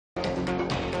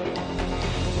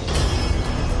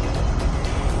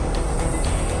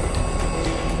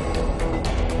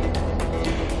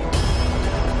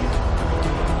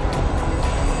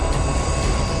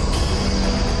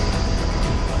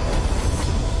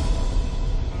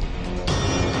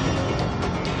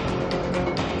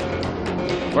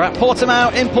We're at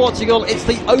Portimao in Portugal. It's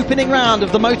the opening round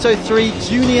of the Moto3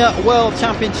 Junior World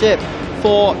Championship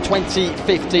for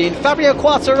 2015. Fabio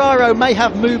Quartararo may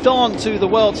have moved on to the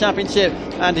World Championship,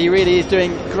 and he really is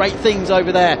doing great things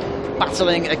over there,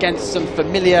 battling against some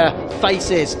familiar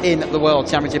faces in the World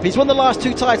Championship. He's won the last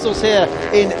 2 titles here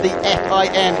in the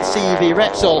FIM CEV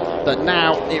Repsol, but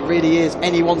now it really is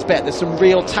anyone's bet. There's some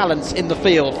real talents in the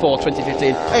field for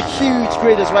 2015. A huge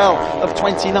grid as well of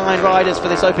 29 riders for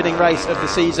this opening race of the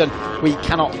season. We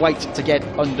cannot wait to get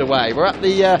underway. We're at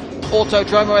the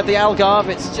Autodromo at the Algarve.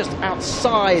 It's just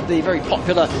outside the very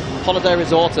popular holiday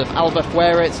resort of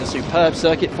Albufeira. It's a superb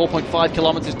circuit, 4.5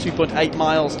 kilometers, 2.8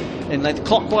 miles in length,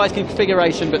 clockwise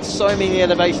configuration, but so many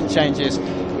elevation changes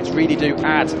which really do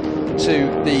add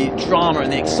to the drama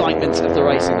and the excitement of the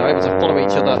racing. They're able to follow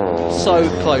each other so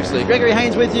closely. Gregory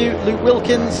Haynes with you. Luke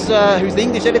Wilkins, who's the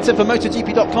English editor for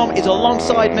MotoGP.com, is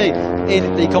alongside me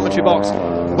in the commentary box.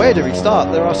 Where do we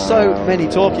start? There are so many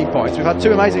talking points. We've had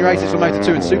 2 amazing races for Moto2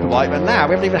 and Superbike, but now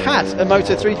we haven't even had a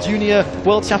Moto3 Junior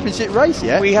World Championship race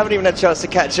yet. We haven't even had a chance to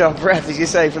catch our breath, as you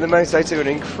say, from the Moto2, an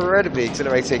incredibly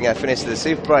exhilarating finish to the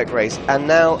Superbike race. And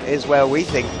now is where we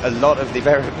think a lot of the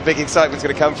very big excitement is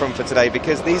going to come from for today,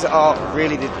 because these are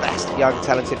really the best young,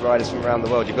 talented riders from around the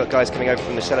world. You've got guys coming over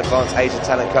from the Shell Advanced Asia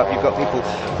Talent Cup. You've got people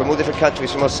from all different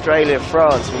countries, from Australia,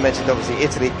 France. We mentioned obviously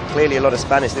Italy, clearly a lot of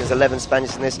Spanish. There's 11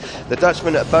 Spanish in this. The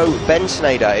Dutchman Ben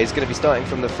Schneider is going to be starting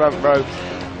from the front row.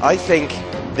 I think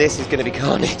this is going to be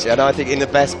carnage, and I think in the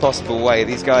best possible way.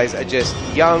 These guys are just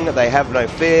young, they have no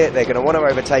fear, they're going to want to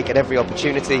overtake at every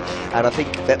opportunity, and I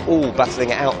think they're all battling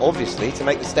it out, obviously, to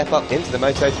make the step up into the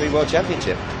Moto3 World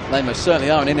Championship. They most certainly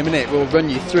are, and in a minute we'll run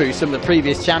you through some of the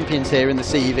previous champions here in the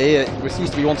CEV. It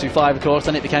used to be 125, of course,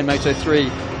 then it became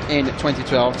Moto3 in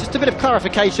 2012. Just a bit of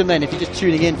clarification then, if you're just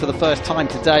tuning in for the first time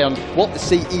today, on what the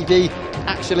CEV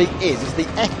actually is. It's the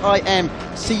FIM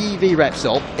CEV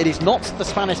Repsol. It is not the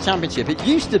Spanish Championship. It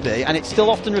used to be, and it's still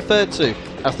often referred to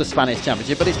as the Spanish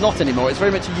Championship, but it's not anymore. It's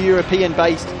very much a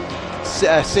European-based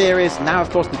series. Now, of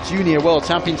course, the Junior World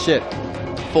Championship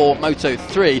for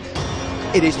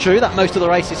Moto3. It is true that most of the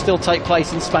races still take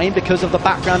place in Spain because of the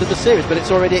background of the series, but it's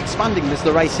already expanding. There's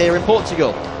the race here in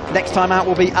Portugal. Next time out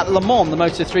will be at Le Mans. The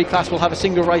Moto3 class will have a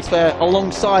single race there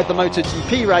alongside the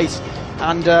MotoGP race,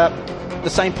 and the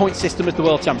same point system as the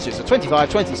World Championship. So 25,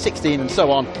 20, 16 and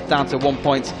so on, down to 1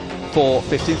 point for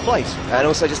 15th place. And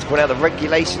also just to point out, the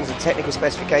regulations and technical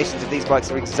specifications of these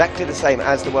bikes are exactly the same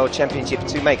as the World Championship,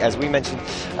 to make, as we mentioned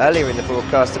earlier in the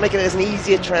broadcast, to make it as an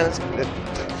easier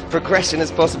progression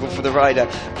as possible for the rider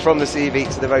from the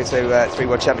CEV to the Moto3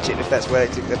 World Championship, if that's where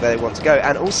they want to go.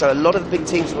 And also, a lot of the big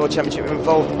teams of the World Championship are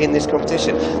involved in this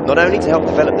competition, not only to help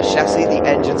develop the chassis, the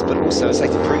engines, but also, as I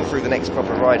say, to bring through the next crop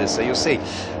of riders. So you'll see,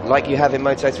 like you have in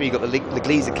Moto3, you've got the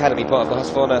Leglise Academy, part of the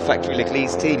Husqvarna factory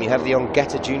Leglise team. You have the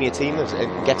Ongeta Junior team,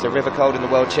 Ongeta Rivercold in the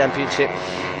World Championship.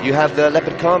 You have the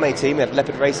Leopard Kame team. You have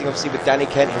Leopard Racing, obviously, with Danny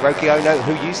Kent, Hiroki Ono,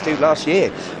 who used to last year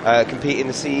compete in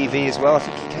the CEV as well. I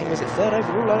think he came, was it 3rd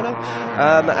overall, Ono?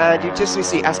 And you just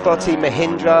see Aspar team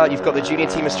Mahindra. You've got the junior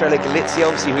team Estrella Galizia,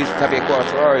 obviously, who's Fabio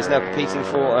Quartararo is now competing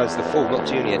for as the full, not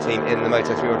junior team in the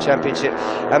Moto3 World Championship,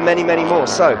 and many, many more.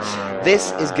 So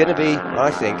this is going to be,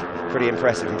 I think, pretty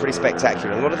impressive and pretty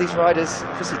spectacular. A lot of these riders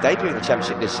obviously debuting the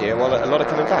championship this year, while a lot are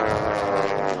coming back.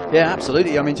 Yeah,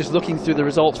 absolutely. I mean, just looking through the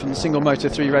results from the single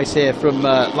Moto3 race here from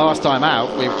last time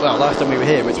out, last time we were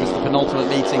here, which was the penultimate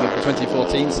meeting of the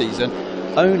 2014 season,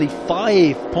 only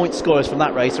 5 point scorers from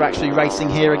that race are actually racing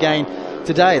here again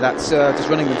today. That's just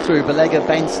running them through: Belega,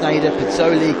 Ben Snyder,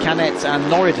 Pizzoli, Canet and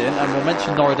Norridin. And we'll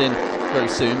mention Norridin very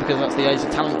soon, because that's the Asia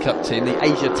Talent Cup team, the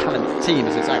Asia Talent team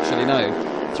as it's actually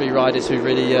known. 3 riders who've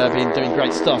really been doing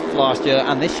great stuff last year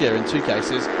and this year in 2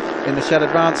 cases in the Shell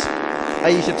Advanced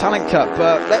Asia Talent Cup.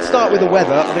 Let's start with the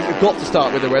weather. I think we've got to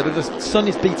start with the weather. The sun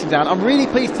is beating down. I'm really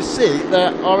pleased to see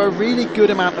there are a really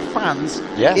good amount of fans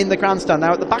in the grandstand.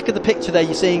 Now, at the back of the picture there,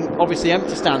 you're seeing obviously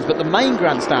empty stands, but the main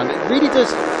grandstand, it really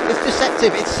does, it's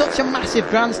deceptive. It's such a massive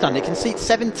grandstand. It can seat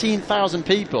 17,000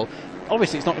 people.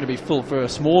 Obviously, it's not going to be full for a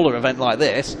smaller event like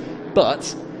this,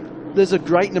 but there's a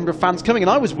great number of fans coming. And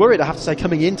I was worried, I have to say,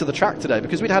 coming into the track today,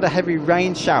 because we'd had a heavy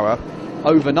rain shower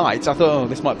overnight. I thought, oh,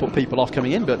 this might put people off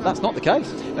coming in, but that's not the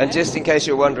case. And just in case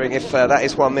you're wondering if that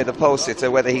is Juan Mir, the pole sitter,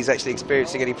 whether he's actually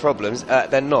experiencing any problems,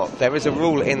 they're not. There is a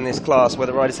rule in this class where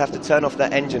the riders have to turn off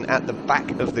their engine at the back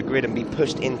of the grid and be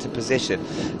pushed into position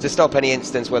to stop any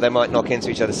instance where they might knock into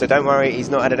each other. So don't worry, he's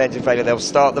not had an engine failure. They'll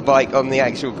start the bike on the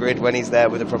actual grid when he's there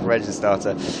with a proper engine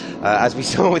starter. As we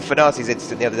saw with Fanati's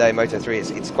incident the other day in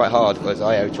Moto3, it's quite hard, as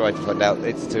IO tried to find out,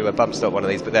 it's to bump stop one of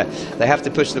these, but they have to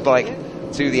push the bike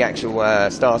to the actual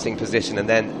starting position, and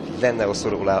then they will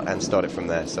sort it all out and start it from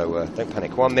there. So don't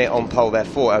panic. 1 minute on pole there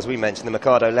for, as we mentioned, the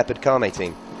Mikado Leopard Kame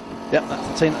team. Yep, that's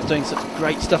the team that's doing such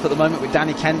great stuff at the moment, with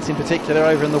Danny Kent in particular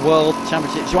over in the World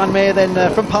Championship. Joan Mir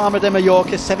then from Palma de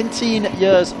Mallorca, 17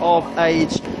 years of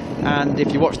age. And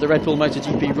if you watched the Red Bull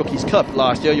MotoGP Rookies Cup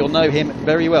last year, you'll know him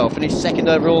very well. Finished second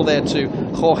overall there to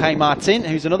Jorge Martin,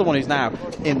 who's another one who's now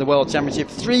in the World Championship.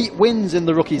 3 wins in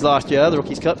the Rookies last year, the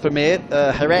Rookies Cup for Mir,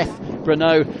 Jerez,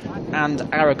 Brno and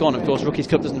Aragon. Of course, Rookies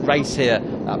Cup doesn't race here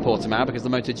at Portimao because the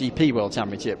MotoGP World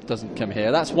Championship doesn't come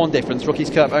here. That's one difference.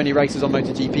 Rookies Cup only races on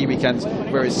MotoGP weekends,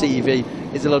 whereas CEV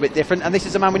is a little bit different. And this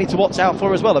is a man we need to watch out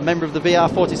for as well, a member of the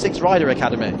VR46 Rider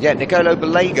Academy. Yeah, Nicolo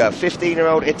Balega,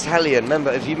 15-year-old Italian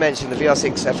member, as you mentioned, the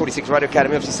VR46 Rider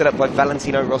Academy, obviously set up by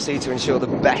Valentino Rossi to ensure the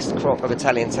best crop of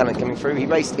Italian talent coming through. He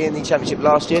raced in the championship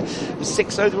last year, was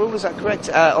 6th overall, is that correct?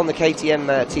 On the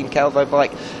KTM Team Calvo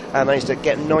bike, managed to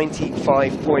get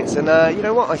 95 points. And you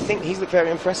know what, I think he's looked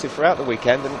very impressive throughout the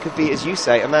weekend, and could be, as you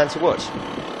say, a man to watch.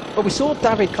 Well, we saw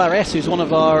David Clares, who's one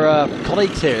of our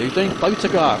colleagues here, who's doing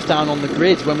photographs down on the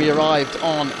grid when we arrived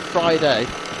on Friday,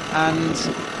 and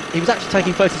he was actually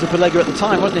taking photos of Balega at the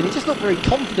time, wasn't he? And he just looked very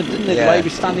confident, didn't he, the way he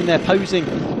was standing there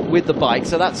posing with the bike.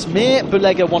 So that's Mir,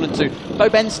 Balega 1 and 2. Bo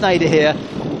Bensneider here,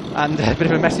 and a bit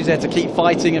of a message there to keep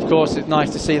fighting, of course. It's nice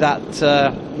to see that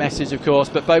message, of course.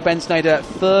 But Bo Bensneider,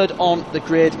 3rd on the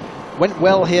grid. Went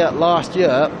well here last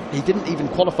year. He didn't even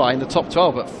qualify in the top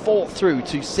 12, but fought through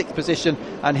to 6th position,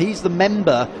 and he's the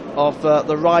member of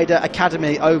the Rider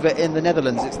Academy over in the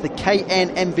Netherlands. It's the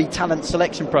KNMV Talent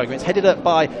Selection Program. It's headed up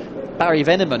by Barry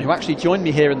Veneman, who actually joined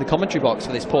me here in the commentary box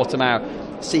for this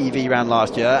Portimao CEV round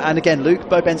last year. And again, Luke,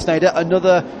 Bo Bensneider,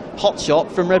 another hotshot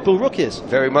from Red Bull Rookies.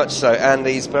 Very much so, and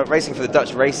he's racing for the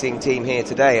Dutch racing team here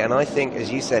today, and I think,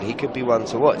 as you said, he could be one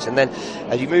to watch. And then,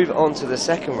 as you move on to the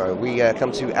second row, we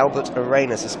come to Albert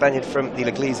Arenas, a Spaniard from the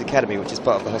Leglise Academy, which is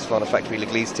part of the Husqvarna Factory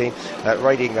Leglise team,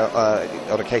 riding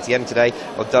on a KTM today,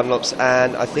 on Dunlops.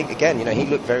 And I think, again, you know, he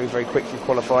looked very, very quick from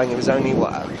qualifying. It was only,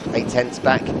 what, 8/10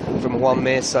 back from Juan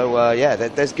Mir. So, yeah,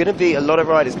 there's going to be a lot of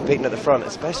riders competing at the front,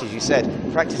 especially, as you said,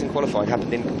 practice and qualifying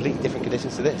happened in completely different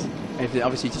conditions to this.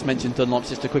 Obviously, just mentioned Dunlops,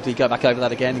 just to quickly go back over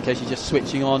that again in case you're just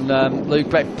switching on. Luke,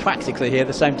 practically here,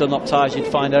 the same Dunlop tyres you'd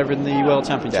find over in the World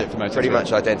Championship for Moto3. Pretty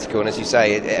much identical, and as you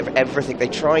say, everything, they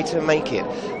try to make it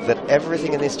that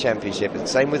everything in this championship, and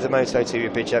same with the Moto2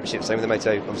 European Championship, same with the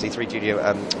Moto, obviously 3 Junior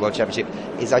World Championship,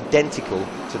 is identical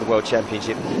to the World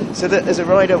Championship. So that as a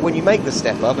rider, when you make the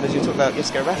step up, and as you talked about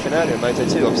Jessica Raffin earlier in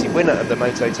Moto2, obviously winner of the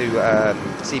Moto2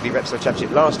 CV Repsol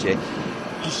Championship last year,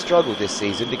 he struggled this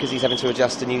season because he's having to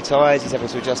adjust to new tyres, he's having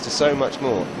to adjust to so much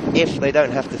more. If they don't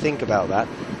have to think about that,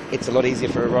 it's a lot easier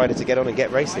for a rider to get on and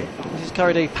get racing. This is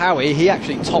Corrado Powie. He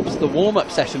actually tops the warm-up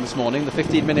session this morning, the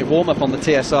 15-minute warm-up on the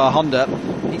TSR Honda.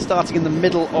 He's starting in the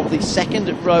middle of the second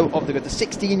row of the grid, the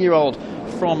 16-year-old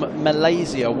from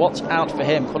Malaysia. Watch out for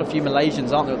him. Quite a few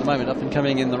Malaysians, aren't there, at the moment, up and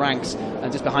coming in the ranks.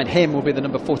 And just behind him will be the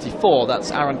number 44. That's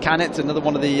Aaron Canet, another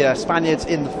one of the Spaniards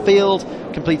in the field,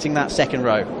 completing that second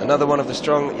row. Another one of the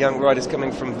strong young riders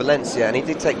coming from Valencia, and he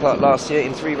did take part last year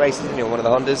in 3 races, didn't he, on one of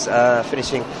the Hondas,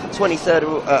 finishing 23rd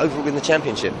overall in the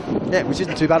championship. Yeah, which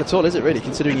isn't too bad at all, is it, really,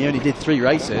 considering he only did 3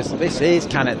 races. This is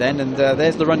Canet then, and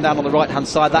there's the rundown on the right-hand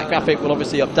side. That graphic will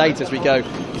obviously update as we go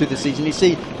through the season. You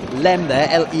see Lem there,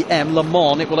 L-E-M, Le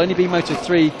Mans. It will only be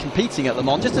Moto3 competing at Le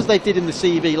Mans, just as they did in the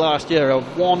CEV last year. A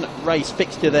 1-race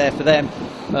fixture there for them,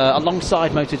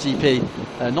 alongside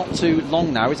MotoGP. Not too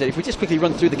long now, is it? If we just quickly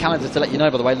run through the calendar to let you know,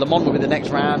 by the way, Le Mans will be the next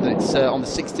round. It's on the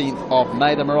 16th of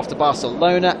May. Then we're off to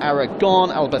Barcelona, Aragon,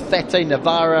 Albacete,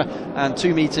 Navarra, and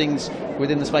 2 meetings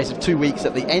within the space of 2 weeks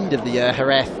at the end of the year.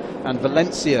 Jerez and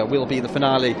Valencia will be the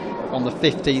finale on the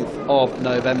 15th of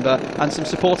November, and some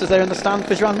supporters there in the stand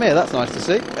for Joan Mir. That's nice to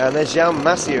see. And there's João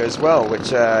Macia as well, which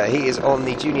he is on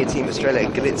the Junior Team Australia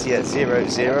in Galicia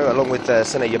 00, along with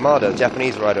Sena Yamada,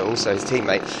 Japanese rider, also his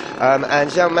teammate. And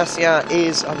João Macia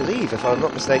is, I believe, if I'm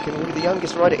not mistaken, really the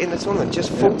youngest rider in the tournament, just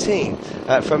 14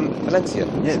 from Valencia,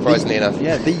 surprisingly enough.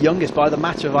 Yeah, the youngest by the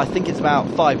matter of, I think it's about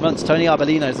 5 months. Tony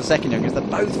Arbolino is the second youngest. They're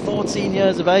both 14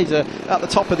 years of age. They're at the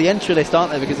top of the entry list,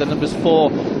 aren't they, because they're numbers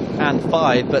 4 and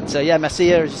 5. But yeah,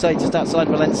 Macia, as you say, just outside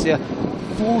Valencia,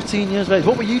 14 years of age.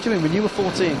 What were you doing when you were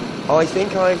 14? I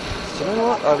think I Do you know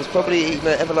what? I was probably eating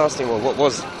an everlasting, or what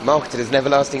was marketed as an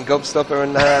everlasting gobstopper,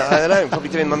 and I don't know, probably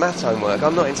doing my maths homework.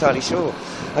 I'm not entirely sure.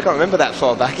 I can't remember that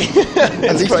far back.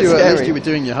 At least you were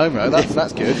doing your homework.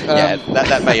 That's good. Yeah,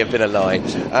 that may have been a lie.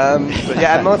 But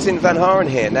yeah, and Martin Vanhaeren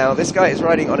here. Now, this guy is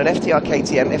riding on an FTR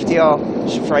KTM,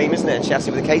 FTR frame, isn't it, and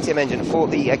chassis with a KTM engine for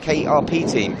the KRP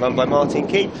team, run by Martin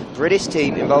Keane, British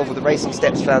team involved with the Racing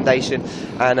Steps Foundation.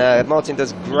 And Martin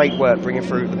does great work bringing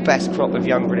through the best crop of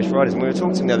young British riders. And we were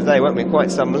talking to him the other day, weren't we,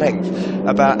 quite some length,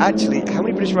 about actually how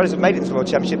many British riders have made it into the World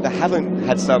Championship that haven't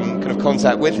had some kind of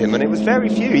contact with him. And it was very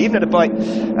few. He even had a bike.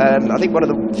 I think one of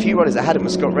the few riders that had him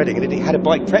was Scott Redding, and he had a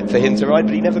bike prepped for him to ride,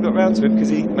 but he never got round to it because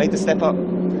he made the step up.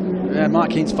 Yeah, Mark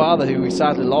Keane's father, who we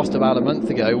sadly lost about a month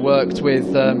ago, worked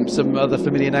with some other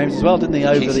familiar names as well, didn't he,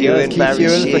 over the years? Keith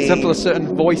Ewan, for example, a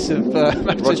certain voice of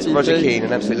Roger Keane,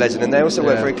 an absolute legend. And they also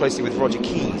work very closely with Roger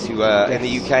Keys, who in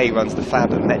the UK runs the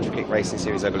Fab and Metric Racing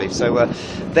Series, I believe. So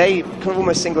they kind of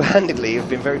almost single-handedly have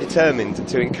been very determined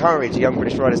to encourage young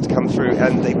British riders to come through,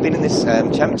 and they've been in this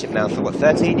championship now for, what,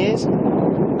 13 years?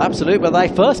 Absolutely, but they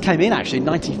first came in actually in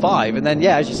 '95, and then,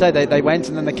 yeah, as you say, they went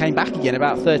and then they came back again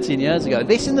about 13 years ago.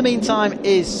 This, in the meantime,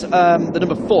 is the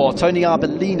number 4, Tony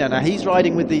Arbolino. Now, he's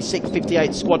riding with the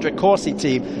 658 Squadra Corsi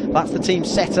team. That's the team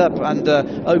set up and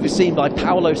overseen by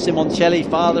Paolo Simoncelli,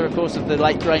 father, of course, of the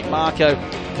late, great Marco,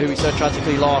 who we so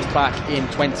tragically lost back in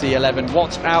 2011.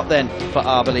 Watch out, then, for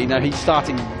Arbolino. He's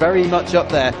starting very much up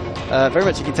there, very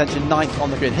much in contention, 9th on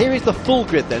the grid. Here is the full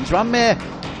grid, then. Tranmere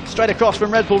straight across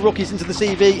from Red Bull rookies into the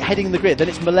CV, heading the grid. Then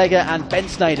it's Malega and Ben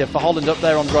Snyder for Holland up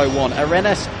there on row 1.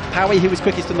 Arenas, Howie, who was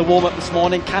quickest in the warm-up this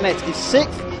morning. Canet is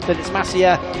 6th. Then it's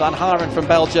Massier, Vanhaeren from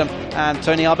Belgium, and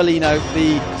Tony Arbolino,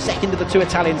 the second of the 2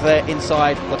 Italians there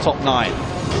inside the top 9.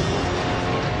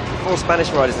 4 Spanish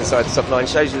riders inside the top 9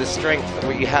 shows you the strength of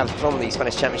what you have from the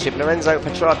Spanish Championship. Lorenzo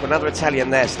Petrarca, another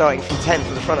Italian there, starting from 10th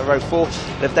from the front of row 4. They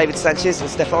have David Sanchez and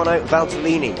Stefano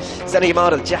Valtellini. Senna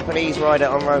Yamada, the Japanese rider,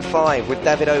 on row 5 with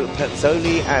Davido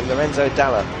Pezzoli and Lorenzo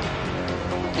Dalla.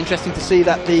 Interesting to see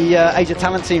that the Asia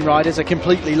Talent Team riders are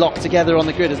completely locked together on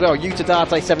the grid as well. Yuta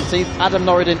Date 17th, Adam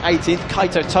Norridin 18th,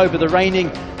 Kaito Toba, the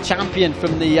reigning champion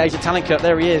from the Asia Talent Cup,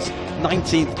 there he is,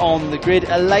 19th on the grid.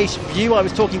 Aleix View, I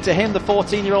was talking to him, the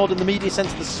 14-year-old in the media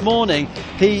centre this morning.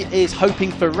 He is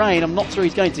hoping for rain. I'm not sure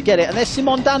he's going to get it. And there's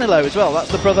Simon Danilo as well.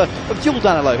 That's the brother of Jules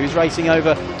Danilo, who's racing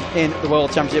over in the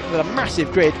World Championship with a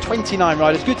massive grid, 29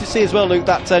 riders. Good to see as well, Luke,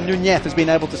 that Nunez has been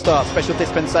able to start special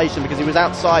dispensation because he was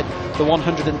outside the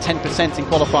 110% in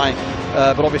qualifying.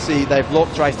 But obviously they've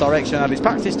looked race direction at his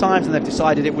practice times and they've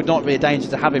decided it would not be a danger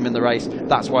to have him in the race.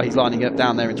 That's why he's lining up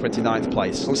down there in 29th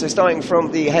place. Also starting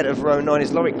from the head of row 9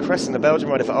 is Loic Crescent, the Belgian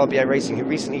rider for RBA Racing, who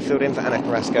recently filled in for Anna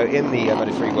Carrasco in the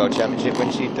Moto 3 World Championship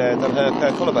when she'd done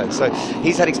her collarbone. So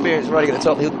he's had experience riding at the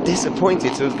top. He'll be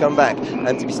disappointed to have come back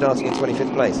and to be starting in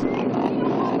 25th place.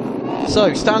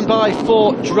 So, stand by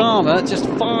for drama. Just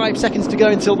 5 seconds to go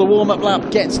until the warm-up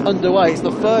lap gets underway. It's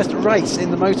the first race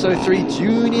in the Moto 3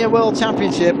 Junior World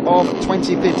Championship of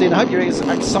 2015. I hope you're as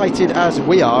excited as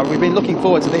we are. We've been looking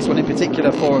forward to this one in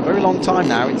particular for a very long time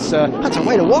now. It's had to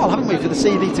wait a while, haven't we, for the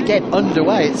CV to get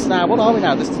underway. It's now, what are we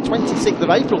now? This is the 26th of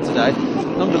April today.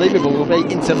 Unbelievable. We'll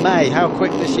be into May. How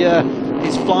quick this year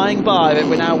is flying by, but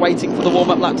we're now waiting for the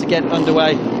warm-up lap to get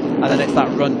underway. And then it's that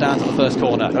run down to the first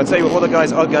corner. I'll tell you what, the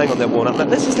guys are going on their warm-up. Now,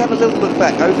 let's just have a little look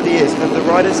back over the years of the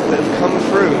riders that have come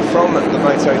through from the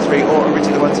Moto 3 or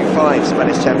originally the 125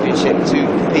 Spanish Championship to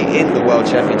compete in the World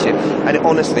Championship. And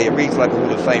honestly, it reads like a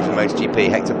Hall of Fame for MotoGP.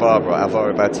 Hector Barbara,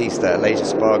 Alvaro Bautista, Elijah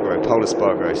Spargaro, Paula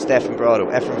Spargaro, Stefan Bradl,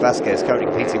 Efren Vasquez currently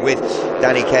competing with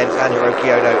Danny Kent and Hiroki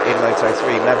Ono in Moto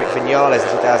 3. Maverick Vinales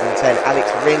in 2010, Alex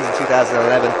Rins in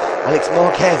 2011, Alex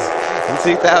Marquez in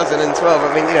 2012.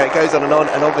 I mean, you know, it goes on,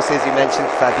 and obviously, as you mentioned,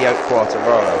 Fabio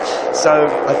Quartararo. So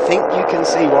I think you can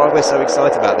see why we're so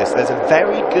excited about this. There's a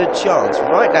very good chance.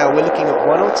 Right now, we're looking at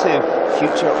 1 or 2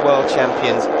 future world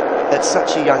champions at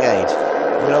such a young age.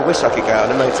 I mean, I wish I could go out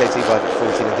on a Moto 2 bike at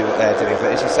 14 and do what they're doing,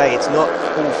 but as you say, it's not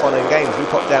all fun and games. We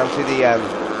popped down to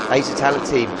the Asia Talent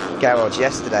Team garage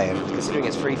yesterday, and considering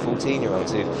it's 3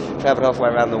 14-year-olds who've travelled halfway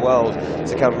around the world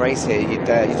to come race here, you'd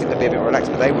think they'd be a bit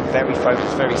relaxed, but they were very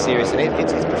focused, very serious, and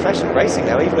it's professional racing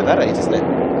now, even at that age, isn't it?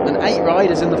 And 8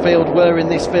 riders in the field were in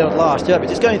this field last year, but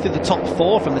just going through the top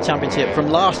 4 from the championship from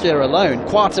last year alone: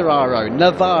 Quartararo,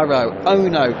 Navarro,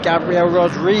 Ono, Gabriel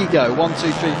Rodrigo, 1,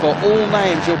 2, 3, 4, all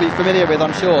names you'll be familiar with,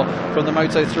 I'm sure, from the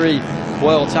Moto 3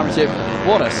 World Championship.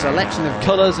 What a selection of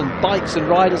colours and bikes and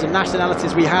riders and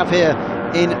nationalities we have here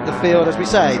in the field. As we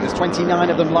say, there's 29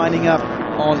 of them lining up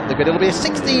on the grid. It'll be a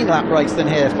 16-lap race then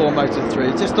here for Moto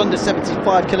 3, just under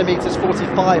 75 kilometres,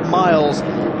 45 miles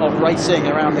of racing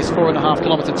around this 4.5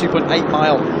 kilometre, 2.8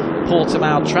 mile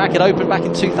Portimao track. It opened back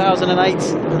in 2008.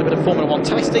 Had a bit of Formula 1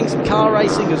 testing, some car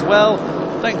racing as well.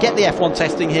 Don't get the F1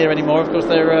 testing here anymore. Of course,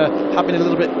 they're have been a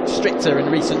little bit stricter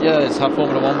in recent years, have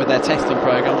Formula 1 with their testing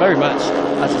program, very much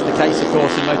as is the case, of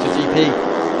course, in MotoGP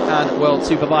and World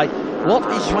Superbike. What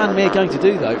is Joan Mir going to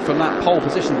do, though, from that pole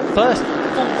position? First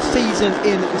full season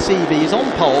in the CB. He's on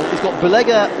pole. He's got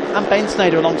Belega and Ben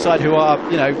Sneijder alongside, who are,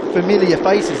 you know, familiar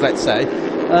faces, let's say.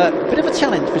 Bit of a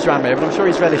challenge for Joan Mir, but I'm sure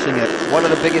he's relishing it. One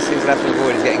of the biggest things we'll have to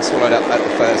avoid is getting swallowed up at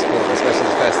the first corner, especially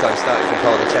the first time starting from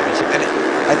pole in the championship. And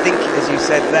I think, as you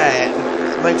said there,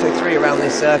 Moto3 around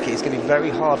this circuit is going to be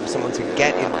very hard for someone to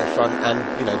get in the front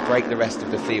and, you know, break the rest of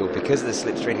the field because of the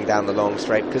slipstreaming down the long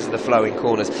straight, because of the flowing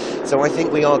corners. So I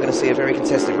think we are going to see a very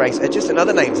contested race. Just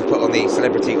another name to put on the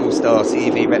Celebrity All-Star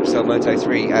CEV Repsol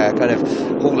Moto3 kind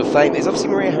of Hall of Fame is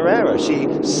obviously Maria Herrera.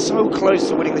 She's so close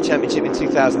to winning the championship in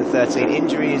 2013.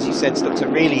 Injury, as you said, stopped her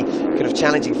really kind of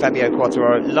challenging Fabio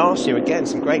Quartararo last year. Again,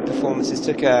 some great performances.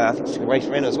 Took I think she took away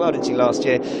from Renault as well, didn't she, last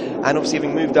year? And obviously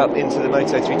having moved up into the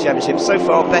Moto3 championship so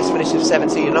far, best finish of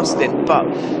 17 in Austin, but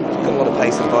got a lot of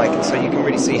pace on the bike, and so you can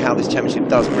really see how this championship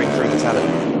does bring through the talent.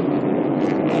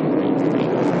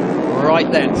 Right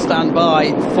then, stand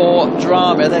by for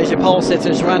drama. There's your pole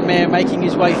sitter, Joan Mir, making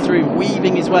his way through,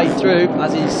 weaving his way through,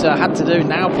 as he's had to do.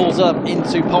 Now pulls up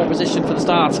into pole position for the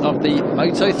start of the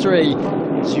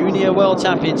Moto3 Junior World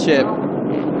Championship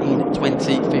in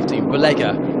 2015.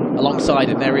 Belega alongside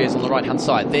him, there he is on the right-hand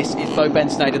side. This is Ben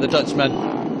Sneijder, the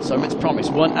Dutchman. So much promise.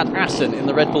 Won at Assen in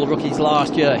the Red Bull Rookies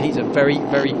last year. He's a very,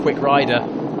 very quick rider.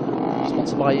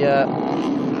 Sponsored by,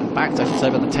 backed, I should say,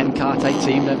 by the 10 Kart 8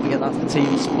 team. Don't forget that's the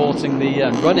team supporting the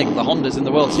running the Hondas in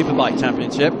the World Superbike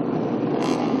Championship.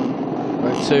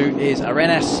 Row 2 is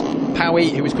Arenas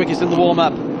Pauwi, who was quickest in the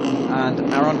warm-up,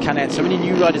 and Aaron Canet. So many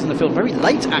new riders in the field. Very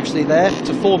late, actually, there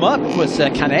to form up was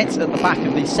Canet at the back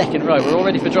of the second row. We're all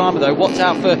ready for drama, though. Watch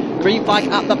out for green flag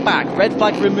at the back. Red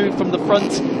flag removed from the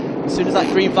front. As soon as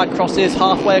that green flag crosses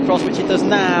halfway across, which it does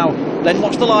now, then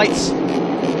watch the lights.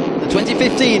 The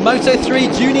 2015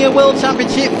 Moto3 Junior World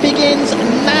Championship begins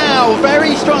now.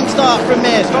 Very strong start from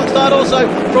Mir. Strong start also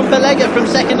from Belega from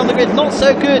second on the grid. Not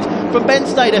so good from Ben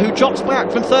Sneijder, who drops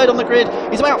back from third on the grid.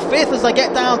 He's about fifth as they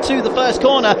get down to the first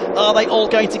corner. Are they all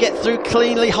going to get through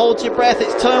cleanly? Hold your breath.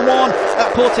 It's turn 1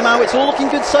 at Portimao. It's all looking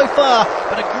good so far,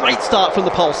 but a great start from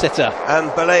the pole sitter. And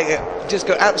Belega just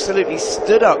got absolutely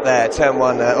stood up there, turn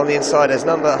 1 on the inside as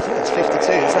number, I think it's 52.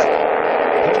 Is that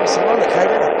Pedro that came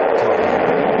in?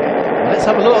 Let's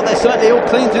have a look. They're certainly all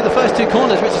clean through the first 2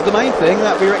 corners, which is the main thing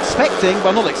that we were expecting.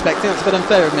 Well, not expecting, that's a bit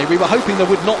unfair of me. We were hoping there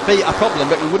would not be a problem,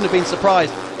 but we wouldn't have been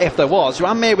surprised if there was.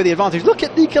 Joan Mir with the advantage. Look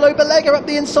at Nicolo Belega up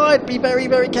the inside. Be very,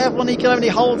 very careful, Nicolo, and he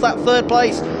holds that third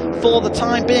place for the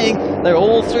time being. They're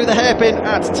all through the hairpin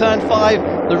at turn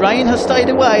 5. The rain has stayed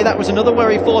away. That was another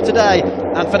worry for today.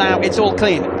 And for now, it's all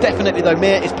clean. Definitely, though,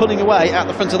 Mir is pulling away at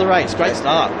the front of the race. Great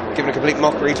start. Giving a complete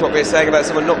mockery to what we were saying about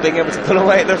someone not being able to pull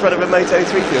away at the front of a Moto3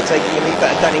 field, taking a lead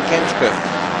out of Danny Kenscook.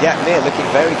 Yeah, Mir looking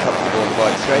very comfortable on the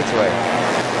bike straight away.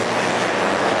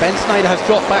 Ben Sneijder has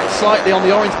dropped back slightly on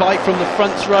the orange bike from the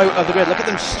front row of the grid. Look at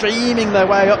them streaming their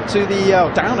way up to the,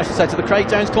 down I should say, to the Craig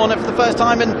Jones corner for the first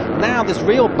time, and now there's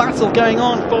real battle going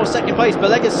on for second place.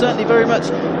 Belega's certainly very much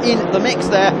in the mix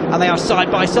there, and they are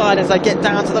side by side as they get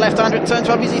down to the left-hander at turn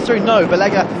 12. Is he through? No,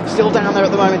 Belega still down there at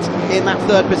the moment in that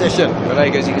third position.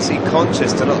 Belega, as you can see,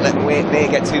 conscious to not let Mir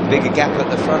get too big a gap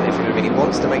at the front if he really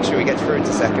wants to make sure he gets through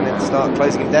into second and start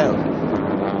closing him down.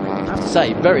 I have to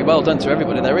say, very well done to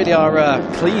everybody. They really are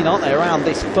clean, aren't they, around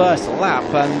this first lap,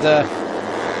 and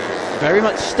very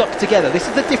much stuck together. This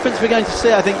is the difference we're going to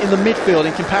see, I think, in the midfield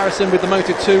in comparison with the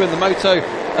Moto2 and the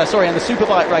and the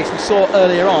Superbike race we saw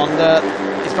earlier on.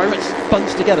 It's very much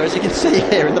bunched together, as you can see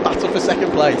here in the battle for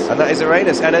second place. And that is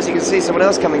Arenas, and as you can see, someone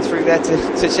else coming through there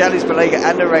to challenge Belega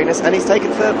and Arenas, and he's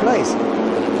taken third place.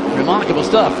 Remarkable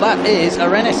stuff. That is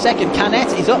Arenas second.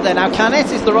 Canet is up there now.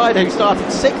 Canet is the rider who started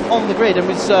 6th on the grid and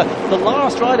was the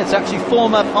last rider to actually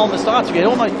form up on the starting grid,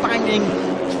 almost banging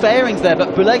fairings there,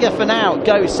 but Belega for now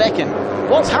goes second.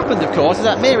 What's happened, of course, is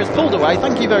that Mir has pulled away.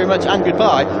 Thank you very much and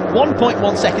goodbye.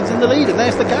 1.1 seconds in the lead, and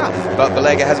there's the gap. But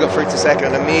Belega has got through to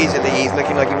second, and immediately he's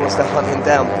looking like he wants to hunt him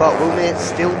down. But will Mir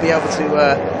still be able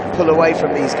to pull away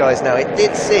from these guys now? It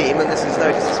did seem, and this is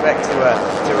no disrespect to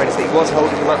Arenas, that he was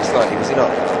holding him up slightly, was he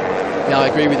not? Yeah, I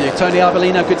agree with you. Tony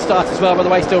Arbolino, good start as well, by the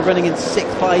way, still running in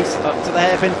 6th place up to the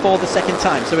hairpin for the second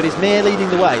time. So it is Mir leading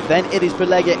the way, then it is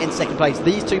Belega in second place.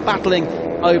 These two battling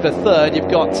over third. You've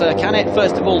got Canet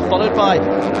first of all, followed by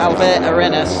Albert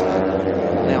Arenas.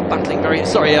 Now battling very...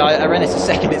 Sorry, Arenas is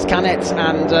second, it's Canet,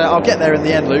 and I'll get there in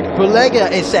the end, Luke. Bulega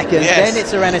is second, then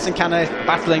it's Arenas and Canet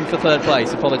battling for third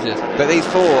place. Apologies. But these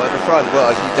four at the front,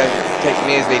 well, if you don't take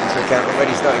Mears lead into account,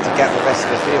 already starting to gap the rest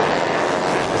of the field.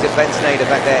 Is it Ben Sneijder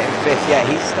back there in fifth? Yeah,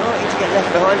 he's starting to get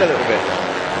left behind a little bit.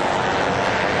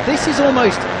 This is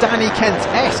almost Danny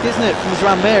Kent-esque, isn't it, from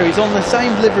Vanhaeren? He's on the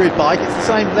same liveried bike, it's the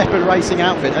same Leopard Racing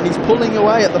outfit, and he's pulling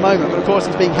away at the moment, but of course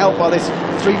he's being helped by this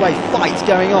three-way fight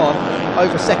going on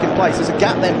over second place. There's a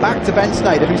gap then back to Ben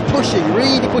Sneijder, who's pushing,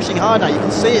 really pushing hard now. You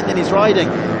can see it in his riding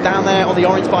down there on the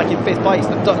orange bike in fifth place.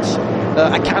 The Dutch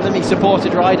Academy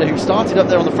supported rider who started up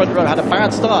there on the front row had a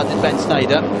bad start in Ben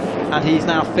Sneijder, and he's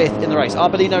now fifth in the race.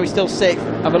 Arbolino is still sixth,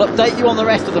 and we'll update you on the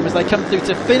rest of them as they come through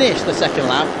to finish the second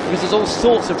lap, because there's all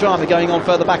sorts of drama going on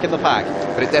further back in the pack.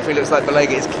 But it definitely looks like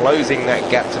Bulega is closing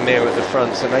that gap to Mir at the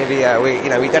front, so maybe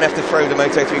we don't have to throw the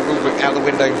Moto3 rulebook out the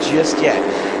window just yet,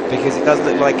 because it does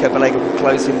look like Bulega will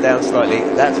close him down slightly.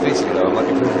 That's visually though, I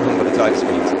might be proving wrong by the type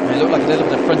speeds. It looked like a little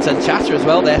bit of front end chatter as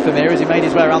well there for Mir as he made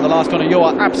his way around the last corner. You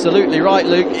are absolutely right,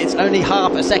 Luke. It's only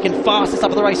half a second fastest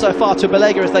up of the race so far to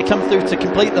Bulega as they come through to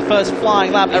complete the first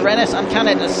flying lap. Arenas and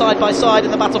Canet side by side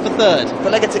in the battle for third.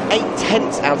 Bulega took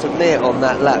 8/10 out of Mir on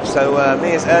that lap, so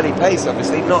Mir's early pace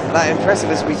obviously not that impressive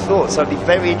as we thought, so it'd be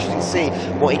very interesting to see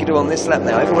what he can do on this lap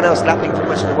now. Everyone else lapping pretty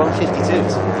much in the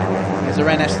 152s. There's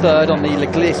Arenas third on the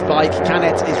Leglis bike.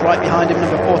 Canet is right behind him,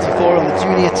 number 44 on the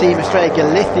junior team Australia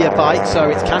Galicia bike. So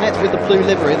it's Canet with the blue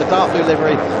livery, the dark blue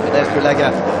livery, but there's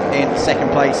Bulega in second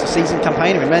place. A seasoned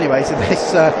campaigner in many ways in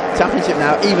this championship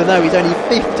now, even though he's only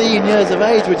 15 years of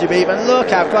age, would you be? But look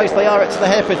how close they are to the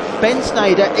hairpin. Ben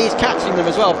Sneijder is catching them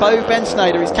as well. Ben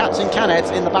Sneijder is catching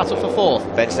Canet in the battle for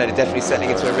fourth. Ben Sneijder definitely settling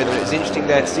into a rhythm. It was interesting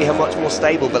there to see how much more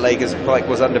stable Bulega's bike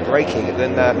was under braking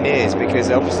than Mir's, because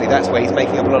obviously that's where he's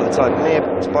making up a lot of the time.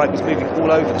 Mir's bike was moving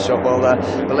all over the shop, while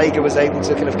Bulega was able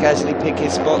to kind of casually pick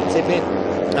his spot and tip in.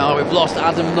 Oh, we've lost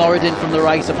Adam Norridin from the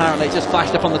race apparently. It just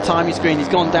flashed up on the timing screen. He's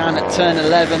gone down at turn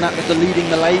 11. That was the leading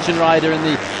Malaysian rider in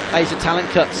the Asia Talent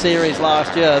Cup series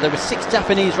last year. There were 6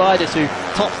 Japanese riders who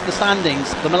topped the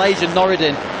standings. The Malaysian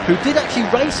Norridin, who did actually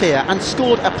race here and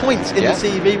scored a point in the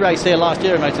CEV race here last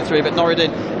year in Moto3, but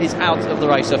Norridin is out of the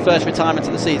race. So first retirement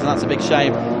of the season, that's a big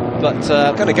shame. But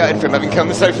kind of gutted for him having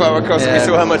come so far across, and we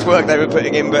saw how much work they were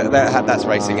putting in, but that's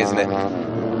racing, isn't it?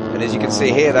 And as you can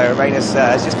see here, though, Arenas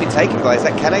has just been taken by, is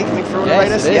that Canet coming through on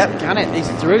Arenas? Yep, Canet is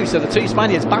through, so the two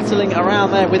Spaniards battling around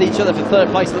there with each other for third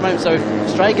place at the moment. So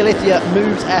Australia Galicia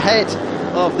moves ahead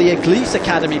of the Eglis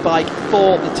Academy bike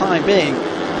for the time being.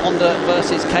 Honda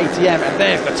versus KTM, and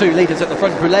there's the two leaders at the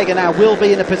front. Bulega now will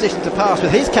be in a position to pass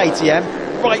with his KTM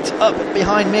right up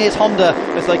behind Mir's Honda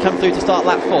as they come through to start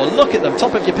lap 4. Look at them,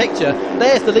 top of your picture.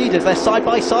 There's the leaders, they're side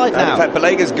by side now. In fact,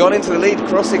 Bulega's gone into the lead,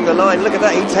 crossing the line. Look at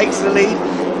that, he takes the lead,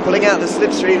 pulling out the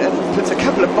slipstream and puts a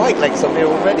couple of bike lengths on Mir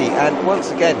already. And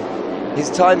once again, his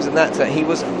times in that he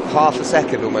was half a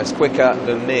second almost quicker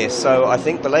than Mir. So I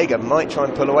think Bulega might try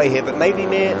and pull away here, but maybe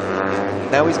Mir,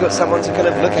 now he's got someone to kind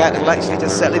of look at and will actually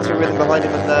just settle into a rhythm behind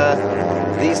him,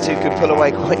 and these two could pull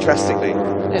away quite drastically.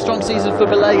 A strong season for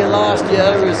Bulega last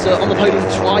year. He was on the podium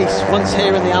twice, once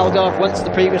here in the Algarve, once the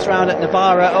previous round at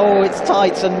Navarra. Oh, it's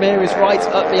tight, and Mir is right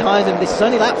up behind him. This is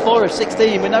only lap 4 of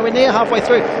 16. We're nowhere near halfway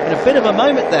through, and a bit of a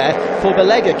moment there for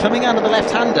Bulega coming out of the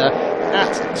left-hander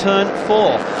at turn 4.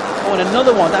 Oh, and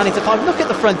another one down into 5. Look at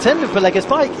the front end of Bulega's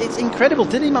bike. It's incredible.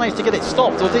 Did he manage to get it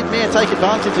stopped, or did Mir take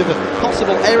advantage of a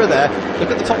possible error there?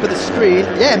 Look at the top of the screen.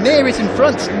 Yeah, Mir is in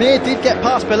front. Mir did get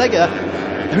past Bulega,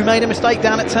 who made a mistake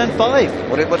down at turn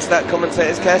 5. What's that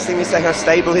commentator's casting? You say how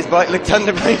stable his bike looked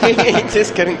under braking. He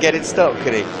just couldn't get it stopped,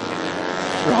 could he?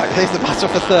 Right, here's the battle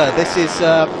for third. This is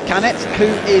Canet, who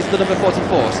is the number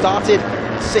 44. Started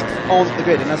 6th on the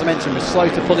grid, and as I mentioned, was slow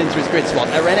to pull into his grid spot.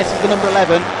 Arenas is the number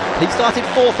 11. He started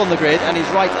 4th on the grid, and he's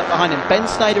right up behind him. Ben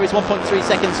Sneijder is 1.3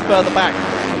 seconds further back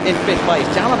in 5th place.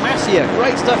 Jala Masia,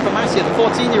 great stuff for Masia, the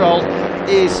 14-year-old.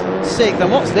 Is 6th,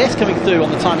 and what's this coming through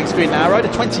on the timing screen now? Rider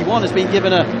 21 has been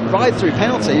given a ride-through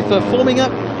penalty for forming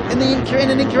up in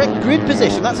an incorrect grid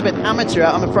position. That's a bit amateur,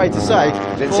 I'm afraid to say.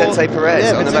 Vicente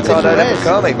Perez on the Mercado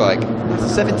Lepacame bike.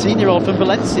 That's a 17-year-old from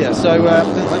Valencia, so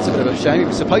that's a bit of a shame. He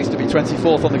was supposed to be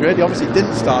 24th on the grid. He obviously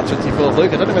didn't start 24th,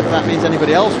 Luke. I don't know whether that means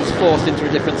anybody else was forced into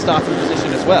a different starting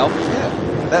position as well.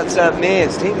 Yeah. That's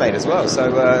Mir's teammate as well,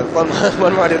 so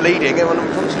one rider leading, and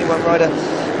unfortunately one rider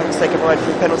having to take a ride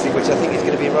for a penalty, which I think is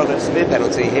going to be a rather severe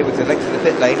penalty here with the length of the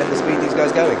pit lane and the speed these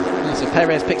guys going. Yeah, so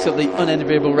Perez picks up the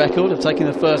unenviable record of taking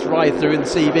the first ride through in the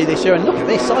CEV this year, and look at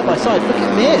this, side by side, look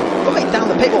at Mir, right down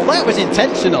the pit wall. That was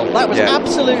intentional, that was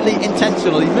absolutely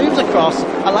intentional. He moves across,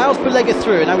 allows Bulega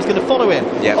through, and now he's going to follow him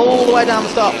all the way down the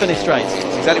start-finish straight.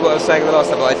 exactly what I was saying in the last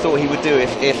lap. I thought he would do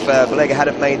if Belega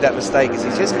hadn't made that mistake, is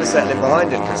he's just going to settle in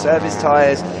behind him, conserve his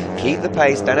tyres, keep the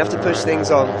pace, don't have to push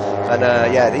things on. And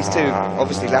yeah, these two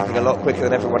obviously lapping a lot quicker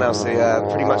than everyone else.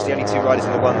 Pretty much the only two riders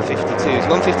in the 152s.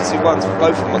 152.1s for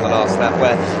both of them on the last lap,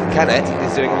 where Canet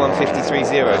is doing a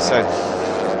 153.0. So,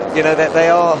 you know, they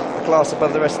are a class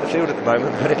above the rest of the field at the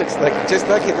moment, but it looks like, just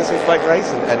like in the Superbike race,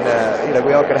 and you know,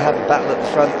 we are going to have a battle at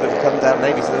the front that will come down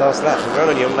maybe to the last lap. We're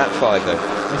only on lap 5 though.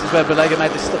 This is where Belega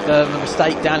made the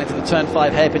mistake down into the turn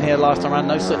 5 hairpin here last time around.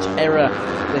 No such error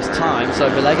this time. So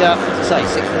Belega, as I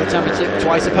say, 6th in the championship,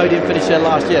 twice a podium finisher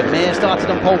last year. Mir started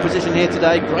on pole position here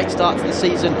today. Great start to the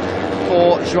season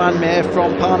for Joan Mir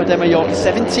from Palma de Mallorca.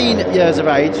 17 years of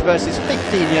age versus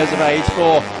 15 years of age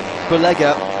for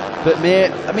Belega. But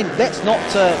Mir, I mean, let's not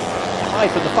hide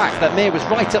from the fact that Mir was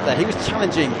right up there. He was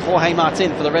challenging Jorge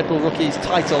Martin for the Red Bull Rookies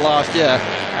title last year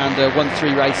and won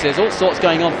 3 races. All sorts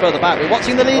going on further back. We're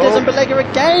watching the leaders, and Belega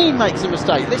again makes a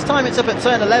mistake. This time it's up at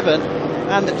turn 11,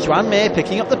 and Joan Mir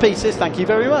picking up the pieces. Thank you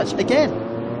very much again.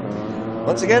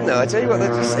 Once again, though, I tell you what,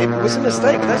 it was a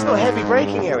mistake. That's not heavy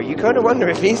braking error. You kind of wonder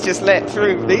if he's just let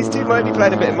through. These two might be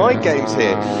playing a bit of mind games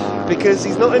here, because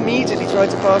he's not immediately trying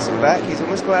to pass him back. He's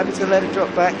almost quite happy to let him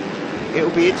drop back. It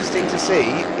will be interesting to see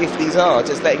if these are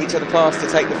just letting each other pass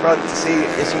to take the front, to see,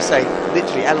 as you say,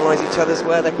 literally analyse each other's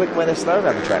where they're quick and where they're slow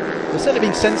around the track. They're certainly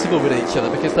being sensible with each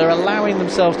other, because they're allowing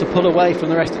themselves to pull away from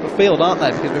the rest of the field, aren't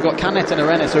they? Because we've got Canet and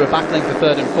Arenas who are battling for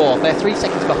 3rd and 4th. They're 3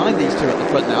 seconds behind these two at the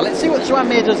front now. Let's see what Joan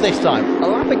Mir does this time. A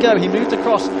lap ago he moved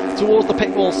across towards the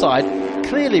pit wall side,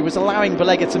 clearly was allowing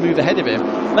Belega to move ahead of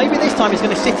him. Maybe this time he's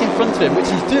going to sit in front of him, which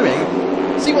he's doing.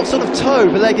 See what sort of toe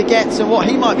Belega gets and what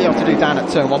he might be able to do down at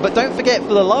turn 1. But don't forget,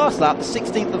 for the last lap, the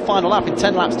 16th and final lap in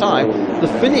 10 laps time, the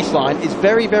finish line is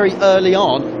very, very early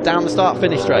on down the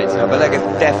start-finish straight. Now, Belega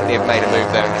definitely have made a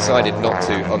move there and decided not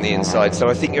to on the inside. So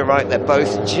I think you're right, they're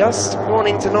both just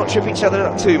wanting to not trip each other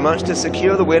up too much to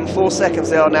secure the win. 4 seconds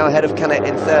they are now ahead of Canet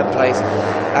in 3rd place.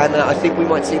 And I think we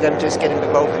might see them just getting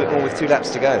involved a bit more with 2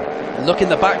 laps to go. Look in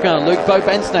the background, Luke. Bo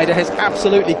Bensnader has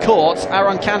absolutely caught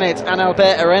Aaron Canet and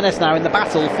Albert Arenas now in the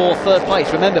battle for 3rd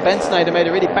place. Remember, Bensnader made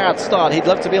a really bad start. He'd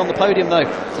love to be on the podium though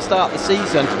to start the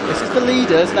season. This is the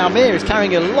leaders. Now Mir is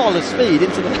carrying a lot of speed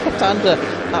into the left-hander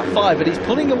at 5, but he's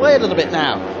pulling away a little bit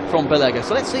now from Belega.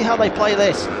 So let's see how they play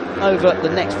this over the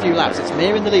next few laps. It's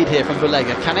Mir in the lead here from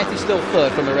Belega. Canet is still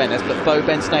 3rd from Arenas, but Bo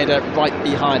Bensnader right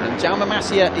behind them. Jaume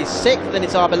Masia is 6th, then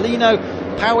it's Arbelino.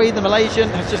 Paui, the Malaysian,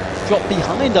 has just dropped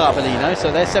behind Arbelino,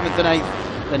 so they're 7th and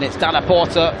 8th. Then it's Dalla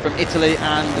Porta from Italy,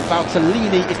 and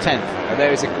Valtellini is 10th. And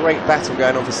there is a great battle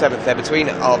going on for 7th there between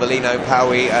Arbelino,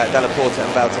 Paui, Dalla Porta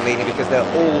and Valtellini, because they're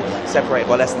all separated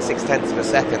by less than 0.6 of a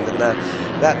second, and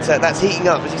that's heating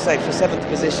up, as you say, for 7th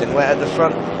position, where at the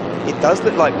front it does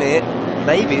look like Mir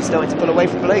maybe is starting to pull away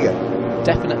from Belega.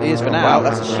 Definitely is for now. Wow,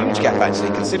 that's a huge gap actually,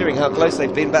 considering how close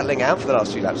they've been battling out for the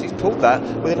last few laps. He's pulled that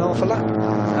within half a lap.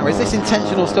 Now, is this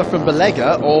intentional stuff from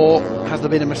Belega, or has there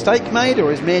been a mistake made,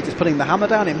 or is Mir just putting the hammer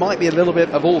down? It might be a little bit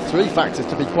of all 3 factors,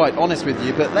 to be quite honest with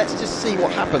you, but let's just see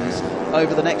what happens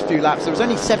over the next few laps. There was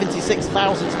only 76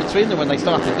 thousandths between them when they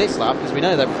started this lap, because we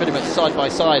know they're pretty much side by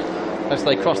side as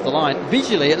they cross the line.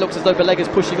 Visually, it looks as though Belega's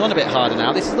pushing on a bit harder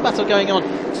now. This is the battle going on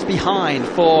just behind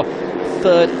for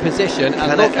 3rd position,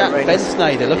 and look at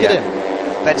Bensnader, look at him.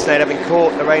 Bensnader having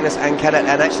caught Arenas and Canet,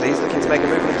 and actually he's looking to make a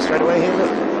move on him straight away here,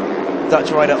 look. Dutch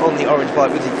rider on the orange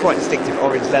bike with the quite distinctive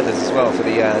orange leathers as well for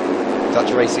the Dutch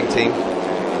racing team.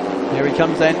 Here he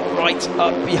comes then, right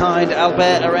up behind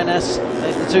Albert Arenas.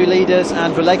 There's the 2 leaders,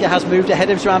 and Belega has moved ahead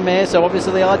of Joan Mir, so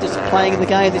obviously they are just playing in the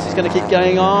game. This is going to keep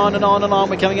going on and on and on.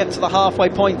 We're coming up to the halfway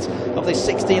point of this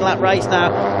 16-lap race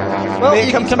now. Well,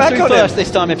 you can come through first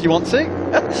this time if you want to.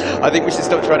 I think we should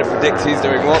stop trying to predict who's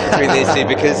doing what between these two,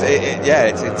 because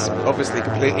it's obviously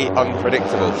completely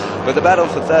unpredictable. But the battle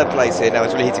for 3rd place here now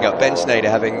is really heating up. Bensnader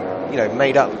having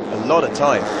made up a lot of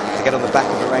time to get on the back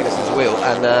of Arenas' wheel,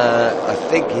 and I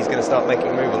think he's going to start making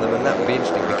a move on them, and that will be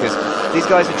interesting, because these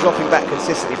guys are dropping back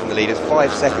consistently from the leaders.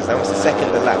 5 seconds, that was the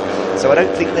 2nd lap, so I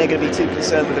don't think they're going to be too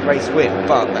concerned with the race win,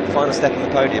 but that final step on the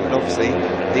podium, and obviously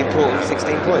the important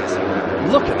 16 points.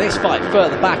 Look at this fight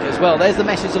further back as well. There's the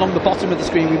message along the bottom of the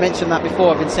screen. We mentioned that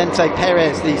before. Vicente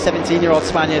Perez, the 17-year-old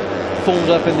Spaniard, formed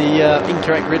up in the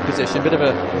incorrect grid position. Bit of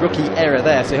a rookie error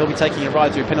there, so he'll be taking a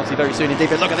ride through penalty very soon indeed.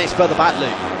 But look at this further back,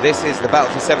 Luke. This is the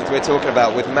battle for 7th we're talking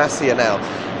about, with Masia now.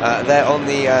 They're on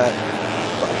the...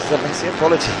 Masia,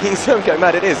 apologies, I'm going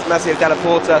mad. It is Masia, Dalla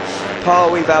Porta,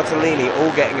 Paui, Valtellini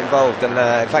all getting involved, and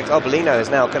in fact Arbelino has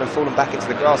now kind of fallen back into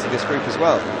the grass of this group as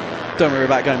well. Don't worry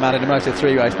about going mad in a Moto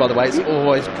 3 race, by the way. It's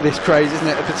always this crazy, isn't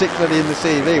it? Particularly in the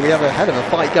CV. We have a hell of a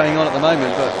fight going on at the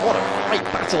moment, but what a great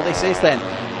battle this is then.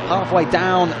 Halfway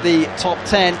down the top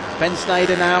 10. Ben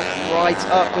Sneijder now right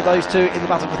up with those two in the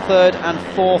battle for 3rd and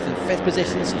 4th and 5th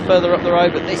positions further up the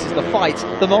road. But this is the fight,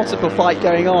 the multiple fight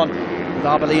going on. With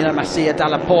Arbolino, Masia,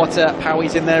 Dalla Porta,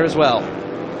 Powie's in there as well.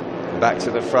 Back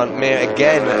to the front. Mir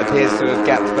again appears to have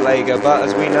gapped Balega, but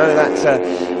as we know,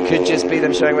 that could just be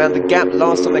them showing around the gap.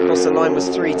 Last time they crossed the line was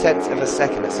 0.3 of a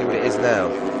second. Let's see what it is now.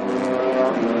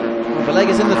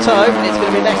 Balega's in the toe, it's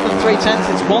going to be less than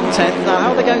 0.3, it's 1/10. Now,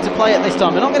 how are they going to play it this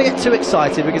time? We're not going to get too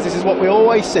excited because this is what we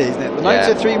always see, isn't it? The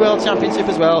Moto 3 World Championship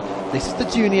as well. This is the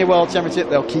Junior World Championship.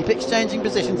 They'll keep exchanging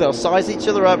positions, they'll size each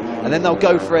other up, and then they'll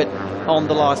go for it on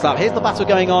the last lap. Here's the battle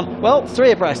going on. Well,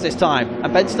 3 abreast this time,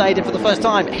 and Ben Sneijder for the first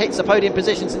time hits a podium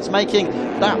position since making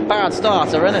that bad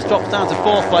start. Arenas drops down to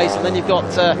 4th place, and then you've got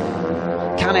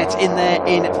Canet in there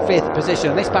in 5th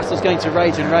position. This battle's going to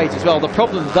rage and rage as well. The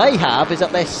problem they have is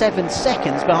that they're 7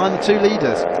 seconds behind the 2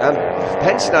 leaders.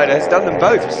 Ben Sneijder has done them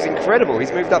both, which is incredible.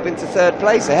 He's moved up into 3rd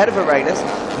place ahead of Arenas.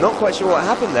 Not quite sure what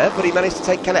happened there, but he managed to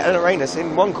take Canet and Arenas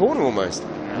in one corner almost.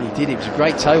 He did. It was a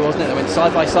great toe, wasn't it? They went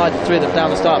side by side, the 3 of them down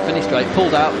the start-finish straight,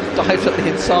 pulled out, dived up the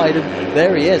inside, and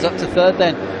there he is, up to 3rd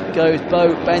then goes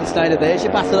Ben Sneijder. There's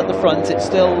your battle at the front. It's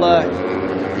still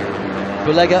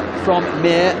Balega from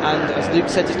Mir, and as Luke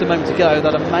said just a moment ago,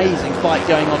 that amazing fight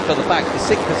going on further back. The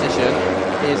 6th position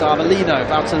is Arbolino,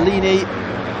 Valtellini,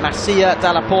 Masia,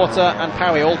 Dalla Porta and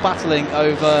Powie all battling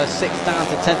over 6th down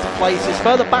to 10th places.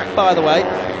 Further back, by the way,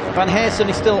 Vanhaeren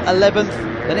is still 11th,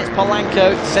 then it's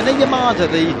Polanco. Senna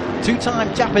Yamada, the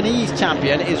 2-time Japanese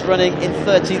champion, is running in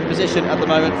 13th position at the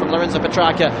moment from Lorenzo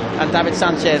Petrarca, and David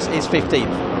Sanchez is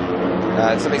 15th.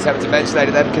 Something's happened to Ben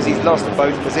Sneijder there because he's lost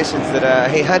both positions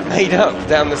that he had made up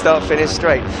down the start-finish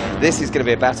straight. This is going to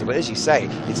be a battle, but as you say,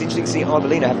 it's interesting to see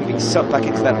Arbolino having been sucked back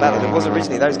into that battle. It was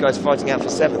originally those guys fighting out for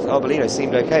 7th. Arbolino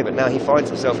seemed okay, but now he finds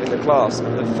himself in the class of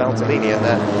Valtellini, and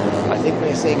I think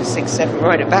we're seeing a 6-7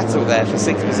 rider battle there for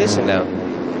 6th position now.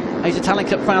 Asia Talent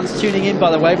Cup fans tuning in,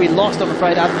 by the way. We lost, I'm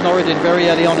afraid, Adam Norridin very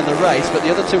early on in the race, but the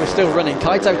other 2 are still running.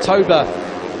 Kaito Toba,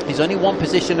 he's only 1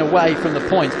 position away from the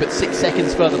points, but 6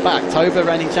 seconds further back. Toba,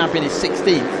 reigning champion, is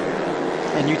 16th.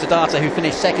 And Yuta Data, who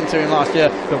finished 2nd to him last year,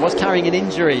 but was carrying an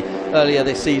injury earlier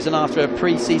this season after a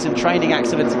pre-season training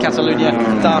accident in Catalonia.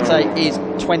 Data is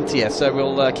 20th, so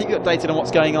we'll keep you updated on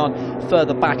what's going on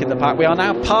further back in the pack. We are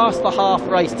now past the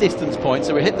half-race distance point,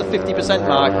 so we hit the 50%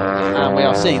 mark, and we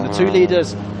are seeing the 2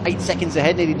 leaders 8 seconds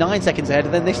ahead, nearly 9 seconds ahead,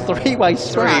 and then this 3-way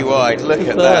scrap. 3 wide, look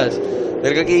at that.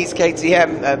 Look at East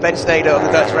KTM, Ben Sneijder on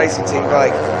the Dutch Racing Team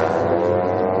bike.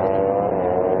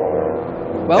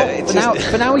 Well,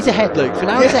 for now he's ahead, Luke. For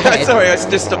now he's ahead. Sorry, I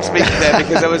just stopped speaking there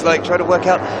because I was like trying to work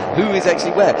out who is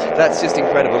actually where. That's just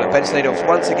incredible. Ben Sneijder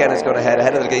once again has gone ahead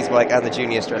of the Geese bike and the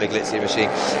Junior Estrella Galizia machine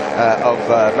of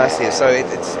Masia. So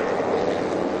it's...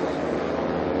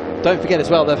 Don't forget as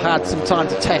well, they've had some time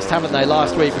to test, haven't they,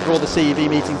 last week before the CEV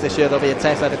meetings this year. There'll be a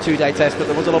test, they had a 2-day test, but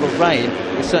there was a lot of rain,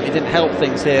 which certainly didn't help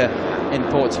things here in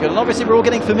Portugal. And obviously we're all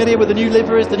getting familiar with the new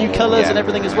liveries, the new colours and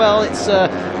everything as well. It's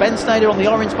Ben Sneijder on the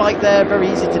orange bike there, very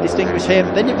easy to distinguish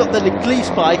him. Then you've got the Glees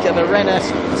bike of Arenas,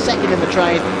 2nd in the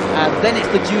train, and then it's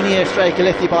the Junior Estrella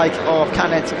Galizia bike of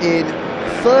Canet in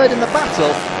 3rd in the battle,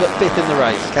 but 5th in the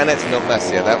race. Canet's not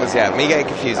Masia, that was, me getting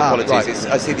confused, apologies.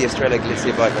 Right. I see the Estrella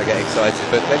Galizia bike, I get excited,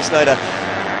 but Ben Sneijder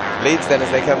leads then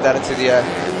as they come down into the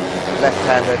left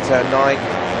hand at turn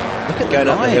 9. Look at going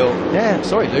the up line. the hill. Yeah,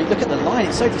 sorry Luke, look at the line,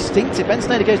 it's so distinctive. Ben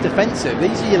Sneijder goes defensive.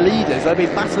 These are your leaders. They've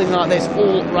been battling like this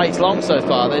all race long so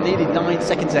far. They're nearly 9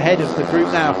 seconds ahead of the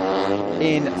group now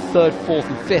in 3rd, 4th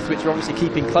and 5th, which we're obviously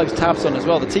keeping close tabs on as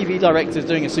well. The TV director is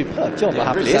doing a superb job, I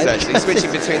have to say. It really is actually,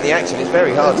 switching between the action is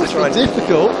very hard to try and...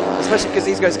 difficult. Especially because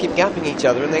these guys keep gapping each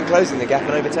other and then closing the gap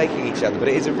and overtaking each other. But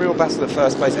it is a real battle of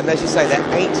first place, and as you say, they're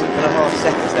 8.5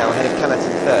 seconds now ahead of Canet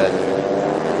in 3rd.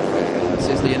 This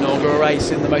is the inaugural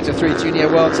race in the Moto3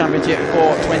 Junior World Championship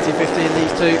for 2015.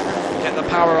 These 2 get the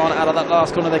power on out of that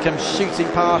last corner. They come shooting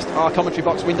past our commentary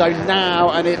box window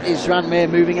now, and it is Joan Mir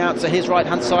moving out to his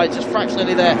right-hand side, just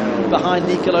fractionally there behind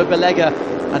Nicolo Balega.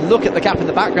 And look at the gap in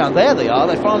the background. There they are.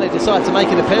 They finally decide to make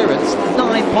an appearance.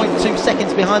 9.2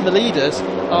 seconds behind the leaders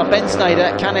are Ben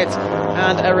Sneijder, Canet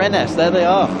and Arenas. There they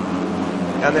are.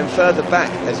 And then further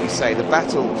back, as you say, the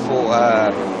battle for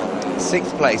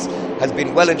 6th place has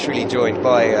been well and truly joined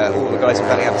by all the guys who are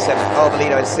battling out for 7th.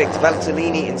 Arbolino in 6th,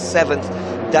 Valtellini in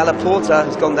 7th, Dalla Porta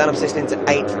has gone down a position into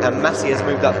 8th, and Masia has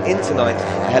moved up into 9th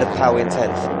ahead of Powie in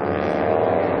 10th.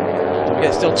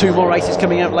 Yeah, still 2 more races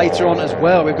coming up later on as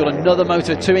well. We've got another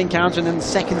Moto2 encounter and then the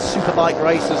second Superbike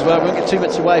race as well. We won't get too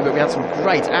much away, but we had some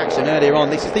great action earlier on.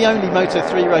 This is the only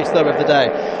Moto3 race though of the day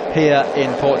here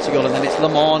in Portugal, and then it's Le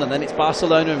Mans, and then it's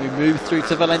Barcelona, and we move through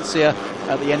to Valencia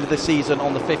at the end of the season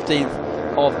on the 15th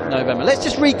of November. Let's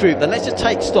just regroup then, let's just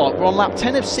take stock. We're on lap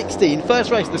 10 of 16,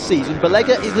 first race of the season.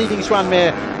 Belega is leading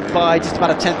Schwanmeer by just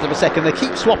about 1/10 of a second. They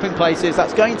keep swapping places,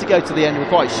 that's going to go to the end, we're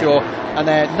quite sure, and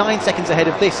they're 9 seconds ahead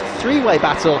of this 3-way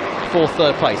battle for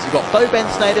 3rd place. You've got Bo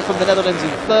Bensnijder from the Netherlands in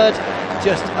 3rd,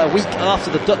 just a week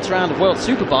after the Dutch round of World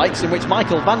Superbikes, in which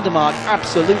Michael van der Mark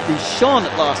absolutely shone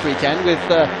last weekend with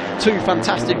 2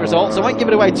 fantastic results. I won't give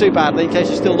it away too badly in case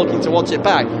you're still looking to watch it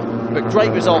back. But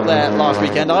great result there last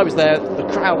weekend. I was there, the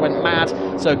crowd went mad.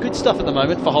 So good stuff at the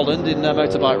moment for Holland in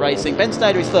motorbike racing.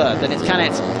 Bensnijder is 3rd, then it's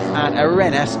Canet and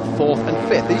Arenas 4th and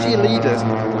 5th. These are your leaders.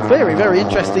 Very, very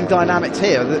interesting dynamics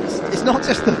here. It's not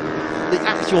just the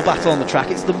actual battle on the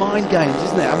track, it's the mind games,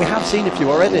 isn't it? And we have seen a few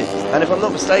already. And if I'm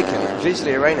not mistaken,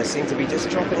 visually Arenas seemed to be just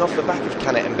dropping off the back of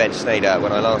Canet and Bensnijder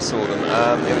when I last saw them.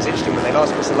 It was interesting, when they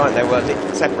last crossed the line, they were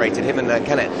separated, him and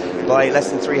Canet, by less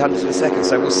than 300 of a second.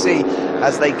 So we'll see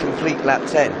as they complete lap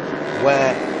 10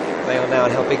 where they are now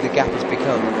and how big the gap has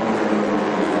become.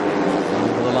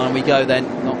 Over the line we go then,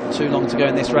 not too long to go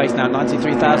in this race now,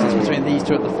 93 thousandths between these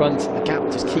two at the front. The gap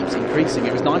just keeps increasing.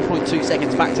 It was 9.2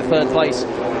 seconds back to 3rd place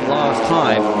last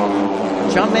time.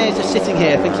 Schwanmeer is just sitting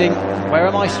here thinking, where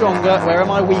am I stronger, where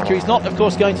am I weaker? He's not, of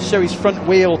course, going to show his front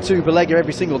wheel to Belega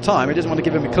every single time. He doesn't want to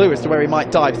give him a clue as to where he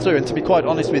might dive through, and to be quite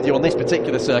honest with you, on this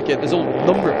particular circuit, there's a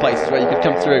number of places where you could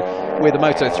come through with a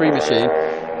Moto3 machine.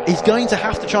 He's going to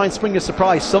have to try and spring a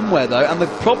surprise somewhere though, and the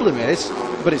problem is,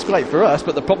 but it's great for us,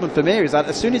 but the problem for me is that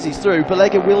as soon as he's through,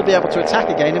 Belega will be able to attack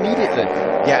again immediately.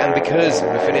 Yeah, and because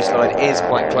the finish line is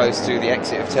quite close to the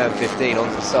exit of turn 15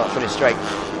 onto the start-finish straight,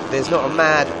 there's not a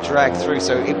mad drag through,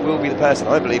 so it will be the person,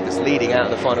 I believe, that's leading out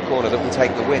of the final corner that will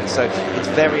take the win. So it's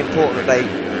very important that they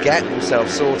get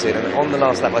themselves sorted, and on the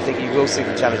last lap I think you will see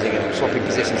them challenging and swapping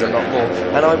positions a lot more.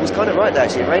 And I was kind of right there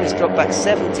actually, Arenas dropped back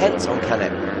 7/10 on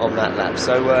Canet on that lap,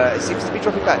 so it seems to be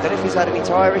dropping back. I don't know if he's had any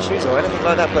tyre issues or anything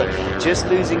like that, but just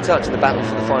losing touch in the battle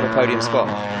for the final podium spot.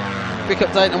 Quick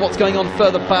update on what's going on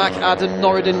further back. Adam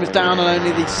Norridin was down on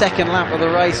only the 2nd lap of the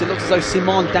race. It looks as though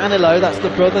Simon Danilo, that's the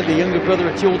brother, the younger brother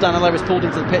of Jules Danilo, has pulled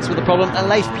into the pits with a problem. And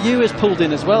Leif Bew has pulled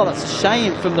in as well. That's a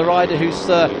shame from the rider who's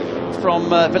from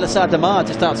Vilassar de Mar,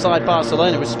 just outside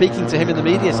Barcelona. Was speaking to him in the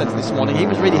media centre this morning. He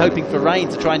was really hoping for rain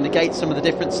to try and negate some of the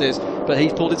differences, but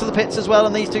he's pulled into the pits as well,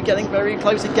 and these two getting very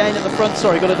close again at the front.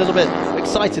 Sorry, got a little bit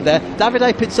excited there.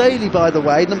 Davide Pizzoli, by the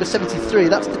way, number 73,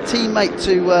 that's the teammate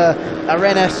to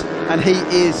Arenas, and he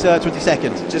is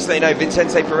 22nd. Just so you know,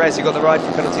 Vicente Perez, who got the ride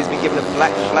for penalty, has been given a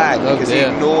black flag because he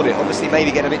ignored it. Obviously, maybe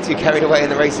getting a bit too carried away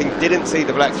in the racing, didn't see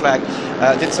the black flag,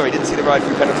 didn't see the ride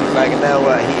for penalty flag, and now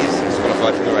he is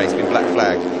disqualified from the race, been black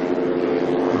flagged.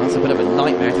 That's a bit of a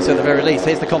nightmare to say the very least.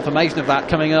 Here's the confirmation of that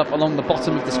coming up along the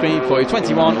bottom of the screen for you.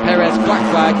 21, Perez, black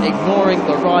flag, ignoring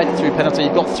the ride through penalty.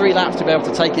 You've got 3 laps to be able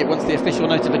to take it once the official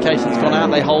notification's gone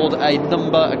out. They hold a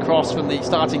number across from the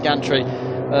starting gantry.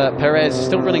 Perez is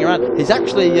still running around. He's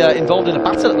actually involved in a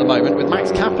battle at the moment with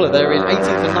Max Kapler. They're in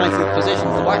 18th and 19th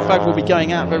positions. The black flag will be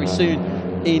going out very soon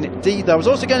indeed. I was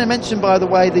also going to mention, by the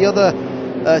way, the other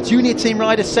junior team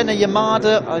rider, Senna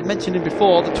Yamada. I mentioned him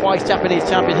before, the twice Japanese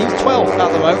champion. He's 12th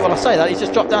at the moment. Well, I say that, he's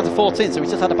just dropped down to 14th, so he's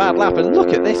just had a bad lap. And look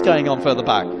at this going on further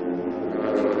back.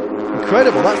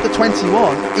 Incredible, that's the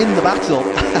 21 in the battle.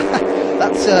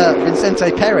 That's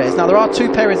Vicente Perez. Now there are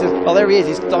 2 Perez's. Well, there he is,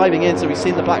 he's diving in, so we've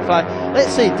seen the black flag.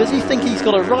 Let's see, does he think he's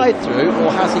got a ride through,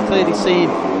 or has he clearly seen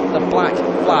the black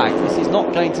flag? This is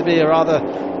not going to be a rather,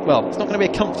 well, it's not going to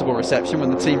be a comfortable reception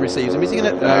when the team receives him. Is he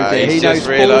going to? Oh dear, he knows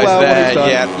full well what he's done.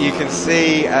 Yeah, you can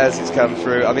see as it's come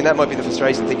through. I mean, that might be the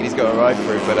frustration, thinking he's got a ride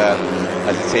through, but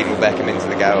as the team will back him into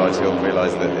the garage, he'll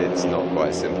realise that it's not quite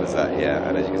as simple as that. Yeah,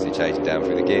 and as you can see, changing down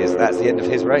through the gears, that's the end of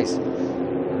his race.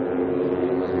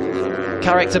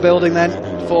 Character building then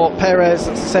for Perez,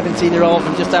 17-year-old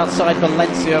from just outside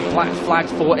Valencia, black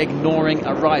flagged for ignoring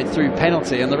a ride through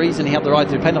penalty. And the reason he had the ride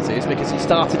through penalty is because he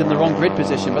started in the wrong grid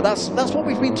position. But that's what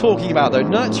we've been talking about though,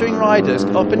 nurturing riders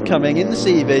up and coming in the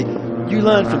CV. You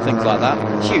learn from things like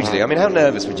that. Hugely. I mean, how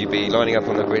nervous would you be lining up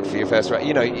on the grid for your first ride?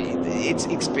 You know, it's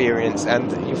experience,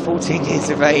 and you're 14 years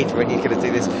of age when you're going to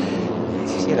do this.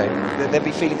 You know, they'll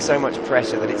be feeling so much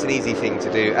pressure that it's an easy thing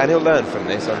to do, and he'll learn from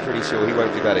this. I'm pretty sure he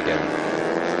won't do that again.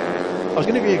 I was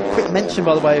going to give you a quick mention,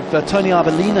 by the way, of Tony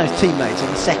Arbolino's teammate on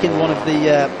the second one of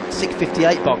the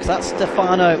 658 box. That's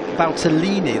Stefano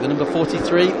Valtellini, the number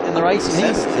 43 in the race. And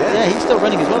he's still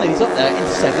running as well, and he's up there in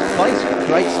 7th place.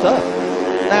 Great stuff.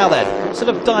 Now then, what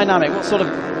sort of dynamic, what sort of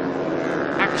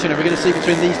action are we going to see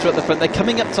between these two at the front? They're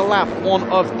coming up to lap one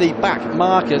of the back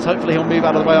markers. Hopefully he'll move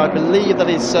out of the way. I believe that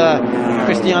is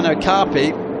Cristiano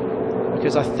Carpi,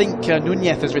 because I think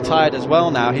Nunez has retired as well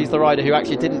now. He's the rider who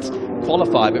actually didn't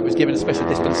qualify but was given a special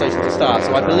dispensation to start.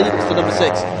 So I believe it's the number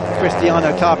 6,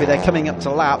 Cristiano Carpi. They're coming up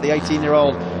to lap, the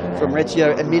 18-year-old from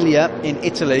Reggio Emilia in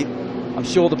Italy. I'm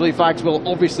sure the blue flags will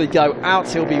obviously go out.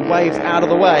 He'll be waved out of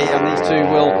the way, and these two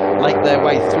will make their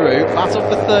way through. Battle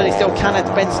for third is still Canet,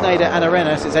 Ben Sneijder and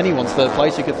Arenas. It's anyone's third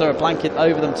place. You could throw a blanket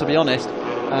over them, to be honest.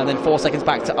 And then 4 seconds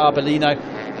back to Arbolino.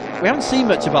 We haven't seen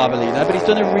much of Arbolino, but he's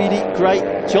done a really great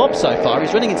job so far.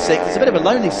 He's running in 6th. It's a bit of a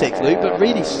lonely 6th, Luke, but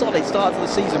really solid start to the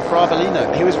season for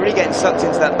Arbolino. He was really getting sucked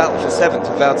into that battle for 7th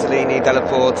with Valtellini, Della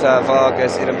Porta,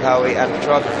 Vargas, Idampawi and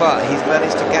Petrarca, but he's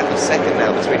managed to get the 2nd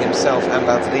now between himself and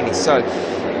Valtellini. So,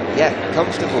 yeah,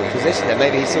 comfortable position there.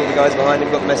 Maybe he saw the guys behind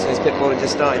him, got the message in his pit wall and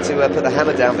just started to put the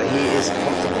hammer down, but he is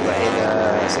comfortable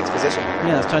in 6th position.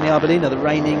 Yeah, that's Tony Arbolino, the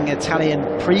reigning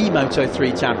Italian pre-Moto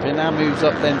 3 champion. Now moves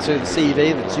up then to the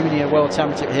CV, the Junior World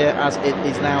Championship here as it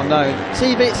is now known.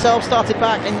 CV itself started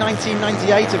back in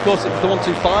 1998. Of course, it was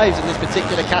the 125s in this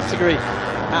particular category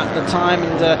at the time,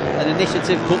 and an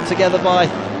initiative put together by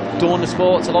Dorna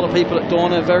Sports. A lot of people at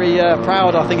Dorna are very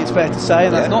proud, I think it's fair to say,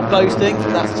 and that's not boasting,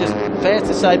 that's just fair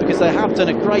to say, because they have done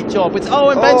a great job with... Oh,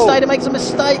 and Ben Sneijder makes a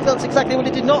mistake. That's exactly what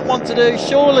he did not want to do.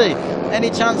 Surely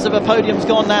any chance of a podium's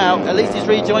gone now. At least he's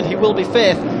rejoined. He will be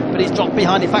 5th, but he's dropped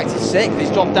behind. In fact, he's 6th. He's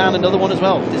dropped down another one as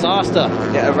well. Disaster.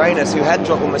 Yeah, Arenas, who had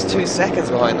dropped almost 2 seconds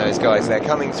behind those guys there,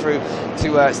 coming through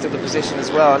to steal the position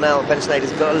as well. Now Ben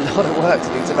Sneijder's got a lot of work to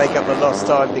do to make up the lost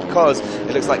time, because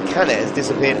it looks like Canet has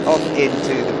disappeared off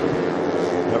into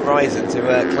the horizon to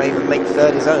claim and make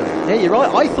 3rd his own. Yeah, you're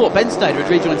right. I thought Ben Sneijder had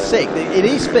rejoined 6th. It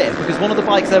is 5th because one of the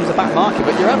bikes there was a back marker,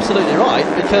 but you're absolutely right,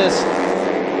 because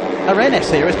Arenas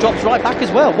here has dropped right back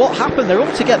as well. What happened? They're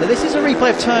all together. This is a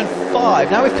replay of turn 5.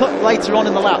 Now we've cut later on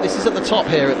in the lap. This is at the top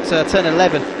here at turn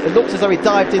 11. It looks as though he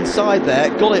dived inside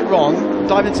there, got it wrong,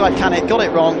 dived inside Canet, got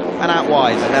it wrong, and out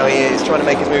wide. And now he is trying to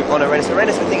make his move on Arenas.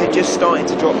 Arenas, I think, had just started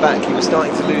to drop back. He was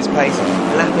starting to lose pace,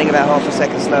 lapping about half a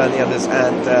second slower than the others.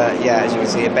 And yeah, as you can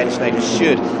see, Ben Sneijder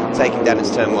should take him down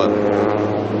into turn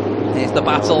 1. Here's the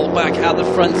battle back at the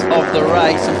front of the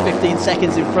race, and 15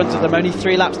 seconds in front of them. Only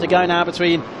 3 laps to go now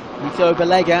between Nico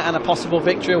Belega and a possible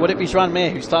victory. Or would it be Joan Mir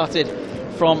who started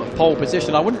from pole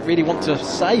position? I wouldn't really want to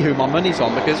say who my money's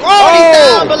on, because he's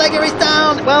down! Belega is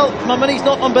down! Well, my money's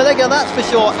not on Belega, that's for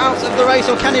sure. Out of the race,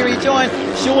 or can he rejoin?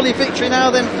 Surely victory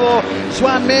now then for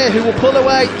Joan Mir, who will pull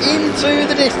away into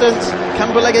the distance.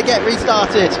 Can Belega get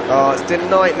restarted? Oh, it's a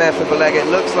nightmare for Belega. It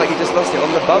looks like he just lost it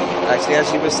on the bump, actually,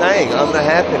 as you were saying, on the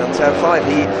hairpin on turn 5.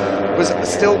 He was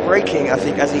still braking, I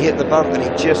think, as he hit the bump, and he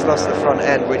just lost the front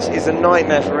end, which is a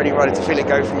nightmare for any rider to feel it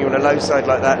go from you on a low side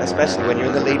like that, especially when you're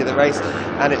in the lead of the race.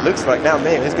 And it looks like now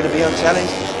Mir is going to be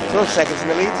unchallenged. 12 seconds in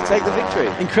the lead to take the victory.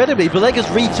 Incredibly, Belega's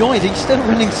rejoined. He's still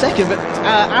running 2nd, but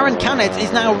Aaron Canet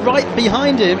is now right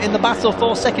behind him in the battle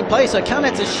for 2nd place. So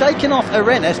Canet has shaken off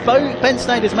Arenas. Ben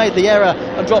Sneijder's made the error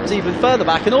and dropped even further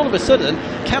back, and all of a sudden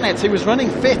Canet, who was running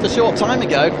 5th a short time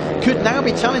ago, could now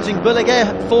be challenging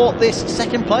Belega for this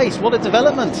 2nd place. What a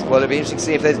development. Well, it'll be interesting to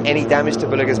see if there's any damage to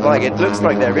Belega's bike. It looks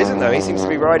like there isn't, though. He seems to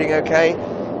be riding okay.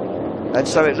 And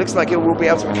so it looks like he will be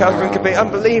able to recover. It could be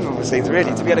unbelievable things,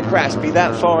 really, to be able to crash, be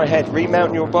that far ahead,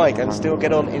 remount your bike and still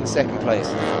get on in 2nd place.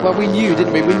 Well, we knew,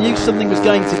 didn't we? We knew something was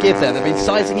going to give there. They've been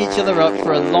sizing each other up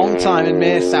for a long time, and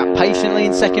Mir sat patiently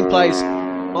in 2nd place.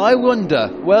 I wonder,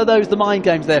 were those the mind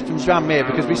games there from Joan Mir?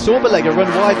 Because we saw Belega run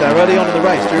wide there early on in the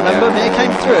race. Do you remember? Mir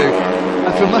came through,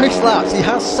 and for most laps he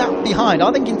has sat behind,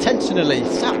 I think intentionally,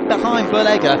 sat behind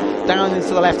Belega down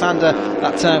into the left-hander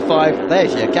at turn 5.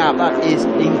 There's your gap. That is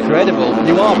incredible.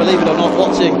 You are, believe it or not,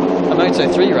 watching a Moto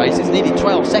 3 race. It's nearly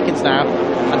 12 seconds now,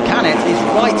 and Canet is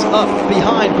right up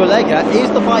behind Belega.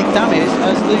 Is the bike damaged,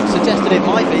 as Luke suggested it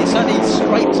might be? It certainly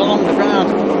scrapes along the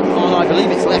ground on, I believe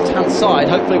it's left-hand side.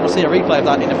 Hopefully we'll see a replay of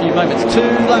that in a few moments. 2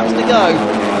 laps to go.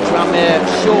 Joan Mir,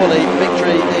 surely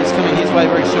victory is coming his way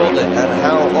very shortly. And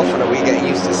how often are we getting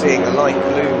used to seeing the light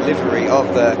blue livery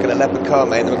of the kind of Leopard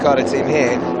Carme and the Mikado team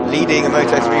here, leading a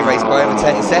Moto 3 race by over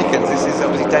 10 seconds. This is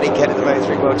obviously Danny Kent at the Moto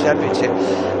 3 World Championship.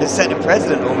 Has set a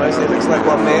precedent almost. It looks like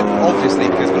Joan Mir, obviously,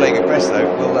 because Belega Presto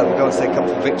will go on to take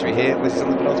comfortable victory here with some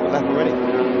of the penultimate lap already.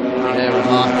 Yeah,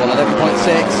 remarkable.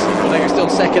 11.6. Belega's still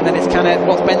 2nd, then it's Canet.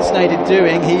 What's Ben Sneijder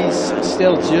doing? He's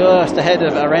still just ahead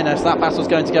of Arenas. That battle's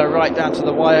going to go right down to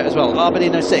the wire as well.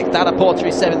 Arbolino 6th. Della Porta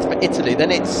is 7th for Italy. Then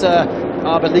it's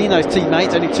Arbolino's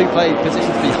teammates, only 2 play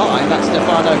positions behind. That's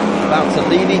Stefano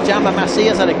Valtellini. Jamba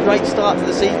Macias had a great start to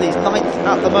the season. He's 9th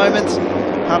at the moment.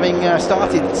 having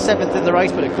started 7th in the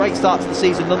race, but a great start to the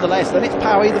season nonetheless. Then it's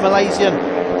Pauwi, the Malaysian,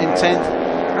 in 10th.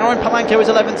 Aaron Palanco is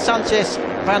 11th. Sanchez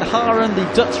Vanhaeren, the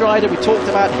Dutch rider, we talked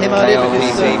about him earlier.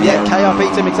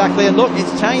 KRP team, exactly. And look,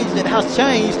 it's changed. It has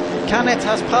changed. Canet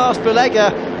has passed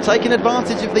Belega, taking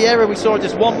advantage of the error we saw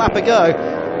just 1 lap ago.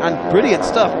 And brilliant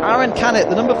stuff. Aaron Canet,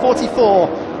 the number 44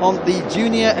 on the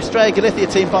Junior Estrella Galicia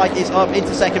team bike, is up into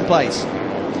 2nd place.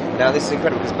 Now this is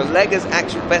incredible because Belega's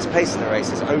actual best pace in the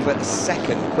race is over a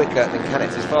second quicker than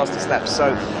Canet's fastest lap.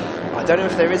 So I don't know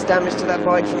if there is damage to that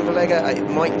bike from Belega. It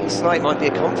might be slight, might be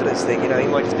a confidence thing. You know, he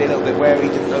might just be a little bit wary. He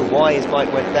didn't know why his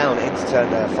bike went down into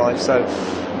turn 5. So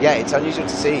yeah, it's unusual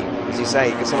to see, as you say,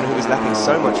 because someone who was lapping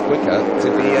so much quicker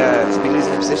to be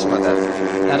losing a position like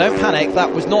that. Now don't panic,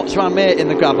 that was not Joan Mir in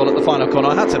the gravel at the final corner.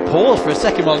 I had to pause for a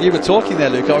second while you were talking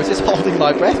there, Luke. I was just holding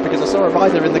my breath because I saw a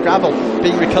rider in the gravel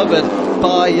being recovered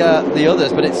by the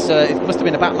others, but it must have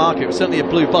been a back marker. It was certainly a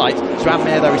blue bite. Joan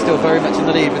Mir, though, is still very much in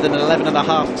the lead with an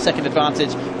 11.5 second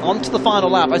advantage onto the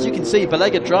final lap. As you can see,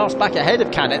 Belega drafts back ahead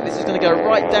of Canet. This is going to go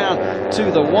right down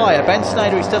to the wire. Ben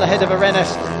Snyder is still ahead of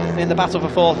Arenas in the battle for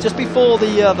 4th. Just before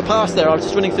the pass there, I was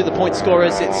just running through the point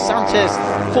scorers. It's Sanchez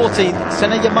 14th,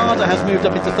 Senna Yamada has moved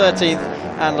up into 13th,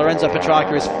 and Lorenzo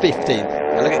Petrarca is 15th.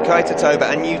 And look at Kaita Toba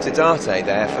and Yuta Date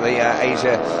there for the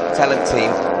Asia Talent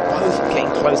team, both getting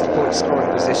close to point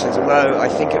scoring positions, although I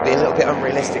think it'd be a little bit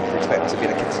unrealistic to expect to be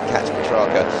able to catch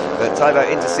Petrarca. But Toba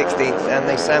into 16th, and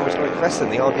they sandwiched Lloyd Preston,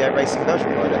 the RBO Racing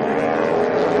Belgian rider.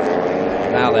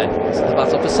 Now then, this is the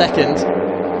battle for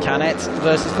 2nd. Canet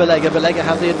versus Belega. Belega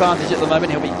has the advantage at the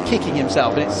moment. He'll be kicking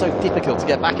himself, and it's so difficult to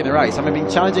get back in the race. I mean, been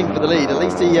challenging for the lead. At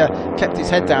least he kept his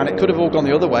head down. It could have all gone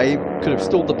the other way. He could have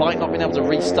stalled the bike, not been able to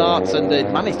restart, and he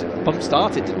managed to pump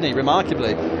start it, didn't he?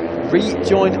 Remarkably.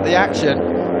 Rejoined the action,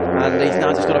 and he's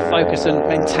now just got to focus on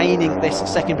maintaining this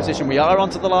 2nd position. We are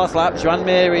onto the last lap. Joan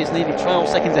Mir is nearly 12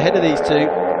 seconds ahead of these two.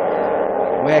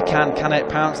 Where can Canet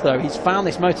pounce, though? He's found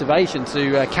this motivation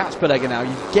to catch Belega now.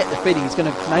 You get the feeling he's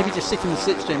going to maybe just sit in the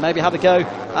slipstream, maybe have a go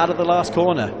out of the last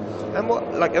corner. And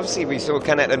obviously we saw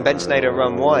Canet and Ben Snyder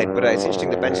run wide, but it's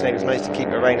interesting that Ben Snyder has managed to keep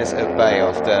Arenas at bay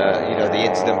after, the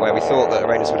incident where we thought that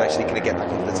Arenas would actually kind of get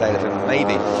back into the tail of him and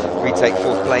maybe retake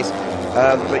 4th place.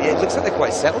 But yeah, it looks like they're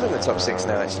quite settled in the top 6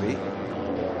 now, actually.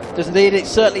 Does indeed.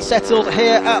 It's certainly settled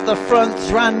here at the front.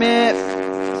 Joan Mir,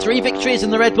 3 victories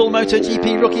in the Red Bull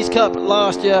MotoGP Rookies Cup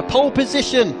last year. Pole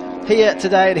position here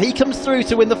today, and he comes through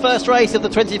to win the first race of the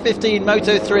 2015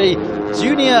 Moto3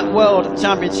 Junior World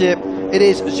Championship. It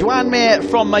is Joan Mir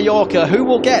from Mallorca who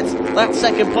will get that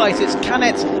 2nd place. It's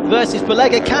Canet versus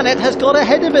Belega. Canet has got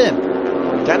ahead of him.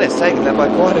 Canet's taken that by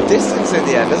quite a distance in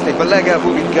the end, hasn't he? Belega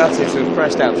will be gutted to have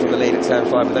crashed out from the lead at turn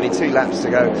 5 with only 2 laps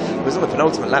to go. It was on the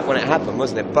penultimate lap when it happened,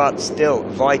 wasn't it? But still,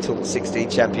 vital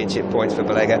 16 championship points for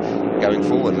Belega going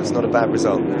forward. That's not a bad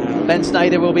result. Ben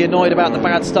Snyder will be annoyed about the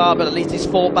bad start, but at least he's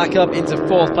fought back up into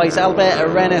 4th place. Albert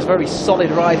Arenas, very solid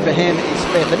ride for him, is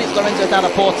 5th. And it's Lorenzo Dalla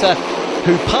Porta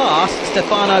who passed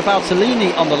Stefano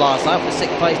Valtellini on the last lap for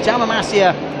 6th place.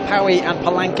 Jamamassia, Pauwi and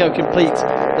Palanco complete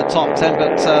the top 10,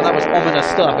 but that was ominous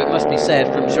stuff, it must be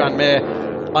said, from Joan Mir.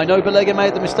 I know Belega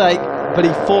made the mistake, but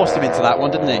he forced him into that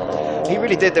one, didn't he? He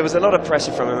really did. There was a lot of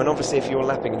pressure from him, and obviously if you're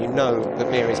lapping and you know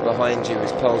that Mir is behind you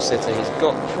as pole sitter, he's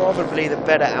got probably the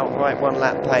better outright 1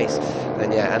 lap pace.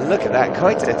 And yeah, and look at that,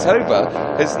 Kaita Toba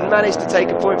has managed to take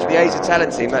a point for the Asia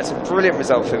Talent team. That's a brilliant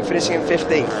result for him, finishing in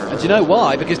 15th. And do you know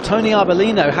why? Because Tony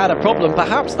Arbolino had a problem.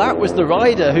 Perhaps that was the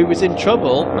rider who was in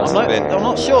trouble. I'm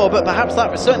not sure, but perhaps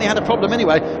that certainly had a problem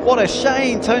anyway. What a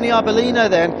shame. Tony Arbolino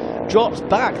then drops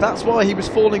back. That's why he was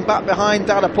falling back behind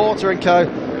Dalla Porta and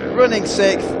co. Running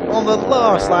 6th on the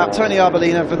last lap. Tony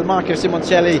Arbolino for the Marco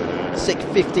Simoncelli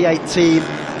 658 team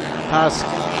has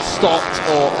stopped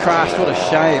or crashed. What a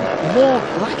shame. More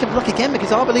lack of luck again,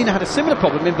 because Arbolino had a similar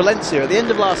problem in Valencia at the end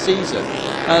of last season.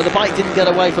 The bike didn't get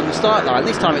away from the start line.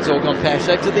 This time it's all gone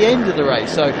pear-shaped at the end of the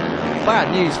race. So bad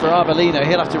news for Arbolino.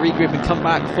 He'll have to regroup and come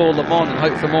back for Le Mans and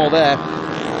hope for more there.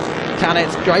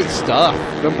 Canet's great stuff.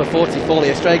 Number 44,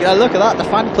 the Australian. Oh, look at that. The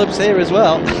fan club's here as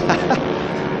well.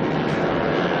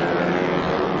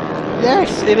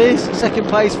 Yes, it is. 2nd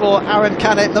place for Aaron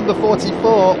Canet, number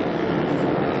 44.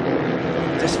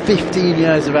 Just 15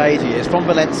 years of age he is, from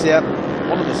Valencia.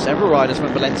 One of the several riders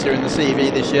from Valencia in the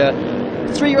CV this year.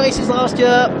 3 races last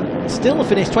year, still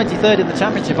finished 23rd in the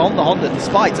championship on the Honda,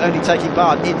 despite only taking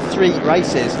part in 3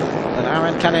 races. And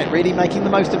Aaron Canet really making the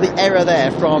most of the error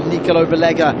there from Nicolo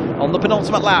Belega on the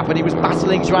penultimate lap when he was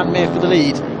battling Joan Mir for the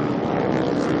lead.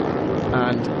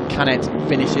 and Canet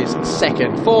finishes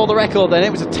second. For the record then,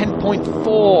 it was a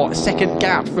 10.4 second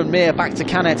gap from Mir back to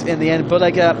Canet in the end.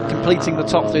 Bulega completing the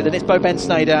top three, then it's Bo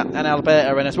Ben-Snyder and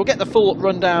Albert Arenas. We'll get the full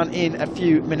rundown in a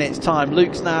few minutes time.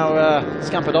 Luke's now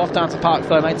scampered off down to Parc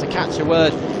Fermé to catch a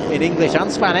word in English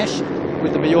and Spanish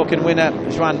with the Mallorcan winner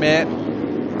Joan Mir,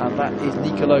 and that is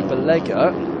Nicolo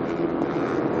Bulega.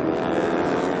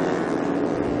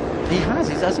 He has,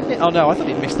 hasn't he? Oh no, I thought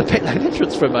he'd missed the pit lane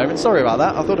entrance for a moment. Sorry about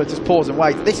that. I thought I'd just pause and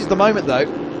wait. This is the moment though.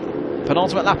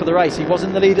 Penultimate lap of the race. He was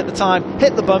in the lead at the time.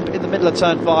 Hit the bump in the middle of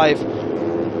turn 5.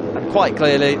 And quite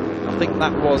clearly, I think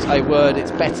that was a word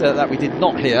it's better that we did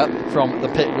not hear from the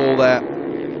pit wall there,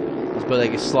 as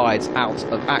Bulega slides out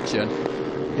of action.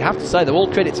 You have to say, though,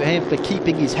 all credit to him for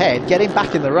keeping his head, getting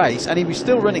back in the race, and he was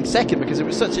still running second because it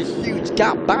was such a huge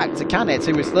gap back to Canet,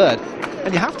 who was third.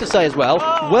 And you have to say as well,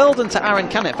 well done to Aaron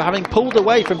Canet for having pulled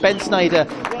away from Ben-Snyder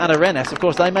and Arenas. Of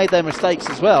course, they made their mistakes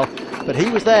as well, but he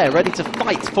was there ready to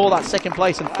fight for that second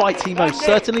place, and fight he most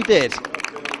certainly did.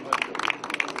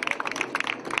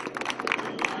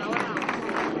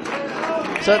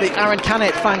 So the Aaron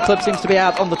Canet fan club seems to be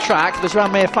out on the track. The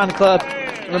Joan Mir fan club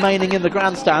remaining in the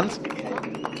grandstand.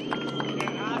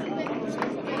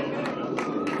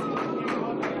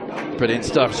 Brilliant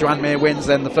stuff. Joan Mir wins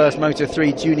then the first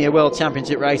Moto3 Junior World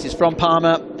Championship races from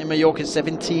Palma in Mallorca,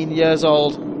 17 years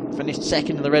old. Finished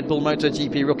second in the Red Bull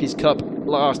MotoGP Rookies Cup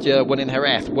last year, won in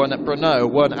Jerez, won at Brno,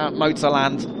 won at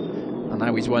Motorland, and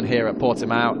now he's won here at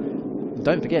Portimao. And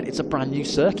don't forget, it's a brand new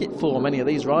circuit for many of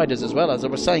these riders as well. As I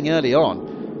was saying early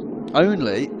on,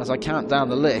 only, as I count down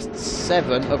the list,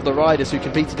 7 of the riders who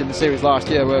competed in the series last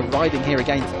year were riding here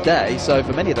again today. So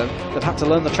for many of them, they've had to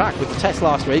learn the track with the test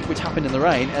last week, which happened in the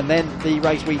rain, and then the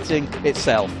race meeting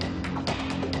itself.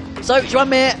 So Joan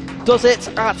Mir does it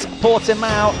at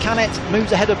Portimao. Canet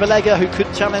moves ahead of Bulega, who could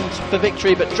challenge for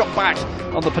victory but dropped back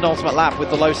on the penultimate lap with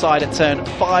the low side at turn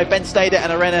 5. Ben-Snyder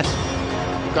and Arenas,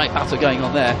 great battle going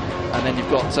on there. And then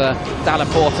you've got Dalla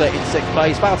Porta in 6th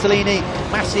place. Bartolini,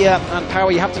 Massia and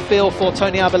Power. You have to feel for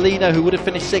Tony Arbolino, who would have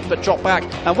finished 6th but dropped back.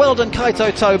 And well done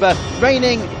Kaito Toba,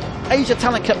 reigning Asia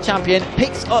Talent Cup champion,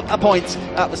 picks up a point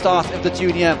at the start of the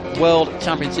Junior World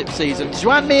Championship season.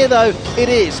 Joan Mir, though, it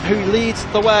is who leads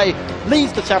the way,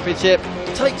 leads the championship,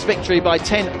 takes victory by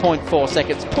 10.4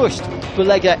 seconds, pushed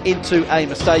Bulega into a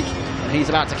mistake. And he's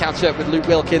about to catch up with Luke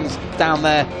Wilkins down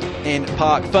there in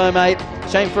Parc Fermé.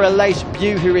 Shame for Aleix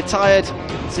Bew, who retired.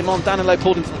 Simon Danilo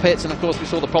pulled into the pits, and of course we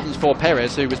saw the problems for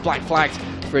Perez, who was black flagged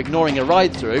for ignoring a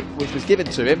ride through, which was given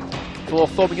to him for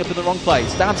fobbing up in the wrong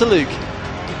place. Down to Luke.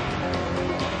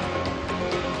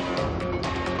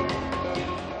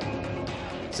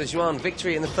 So Joan,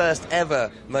 victory in the first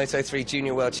ever Moto3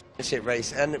 Junior World Championship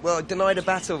race, and well, denied a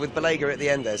battle with Bulega at the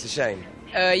end there. It's a shame.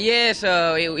 Yes,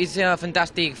 it's a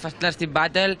fantastic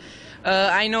battle.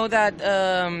 I know that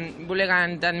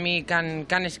Bulega and me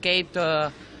can escape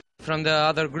from the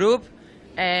other group,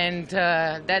 and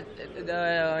that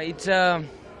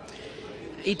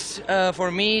it's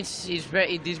for me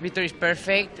this victory is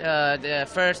perfect.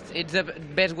 It's the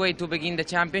best way to begin the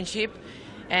championship,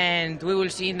 and we will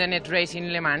see in the next race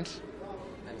in Le Mans.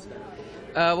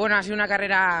 Bueno, ha sido una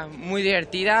carrera muy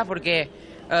divertida porque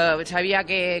sabía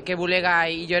que Bulega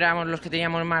y yo éramos los que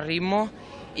teníamos más ritmo.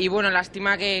 Y bueno,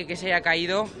 lástima que se haya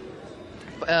caído,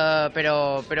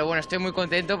 pero bueno, estoy muy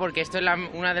contento porque esto es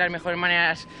una de las mejores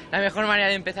maneras, la mejor manera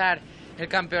de empezar el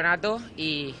campeonato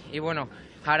y bueno,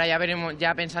 ahora ya veremos,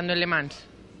 ya pensando en Le Mans.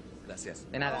 Gracias.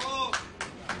 De nada.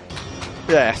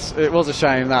 Yes, it was a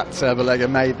shame that Bulega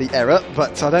made the error,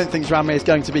 but I don't think Joan Mir is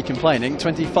going to be complaining.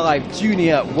 25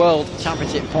 Junior World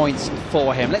Championship points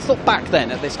for him. Let's look back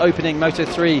then at this opening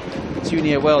Moto3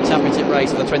 Junior World Championship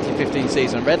race of the 2015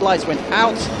 season. Red lights went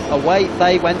out, away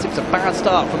they went. It was a bad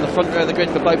start from the front row of the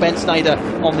grid for Bo Ben-Snyder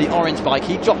on the orange bike.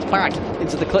 He dropped back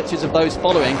into the clutches of those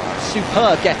following.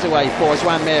 Superb getaway for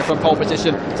Joan Mir from pole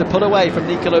position to pull away from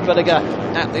Nicolo Bulega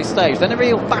at this stage. Then a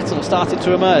real battle started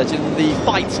to emerge in the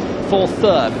fight for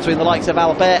third between the likes of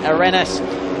Albert Arenas,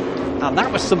 and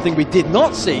that was something we did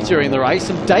not see during the race.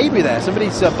 Some debris there,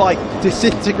 somebody's bike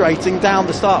disintegrating down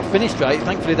the start-finish straight.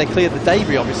 Thankfully they cleared the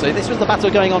debris, obviously. This was the battle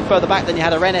going on further back. Then you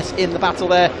had Arenas in the battle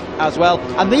there as well,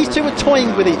 and these two were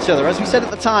toying with each other, as we said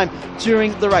at the time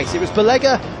during the race. It was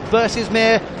Bulega versus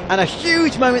Mir, and a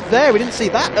huge moment there. We didn't see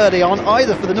that early on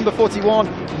either for the number 41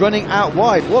 running out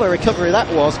wide. What a recovery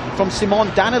that was from Simon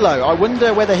Danilo. I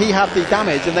wonder whether he had the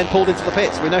damage and then pulled into the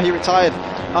pits. We know he retired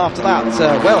after that.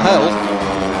 Well held.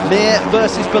 Mir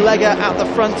versus Bulega at the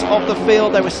front of the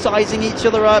field. They were sizing each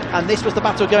other up, and this was the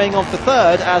battle going on for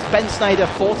third as Ben-Snyder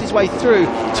fought his way through,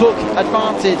 took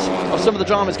advantage of some of the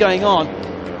dramas going on.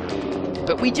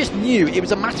 but we just knew it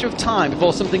was a matter of time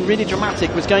before something really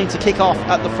dramatic was going to kick off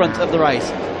at the front of the race.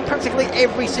 Practically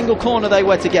every single corner they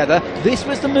were together. This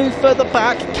was the move further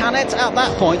back. Canet at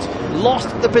that point lost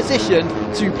the position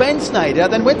to Ben Sneijder,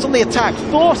 then went on the attack,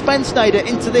 forced Ben Sneijder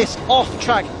into this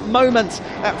off-track moment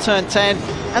at turn 10,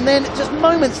 and then just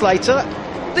moments later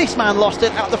this man lost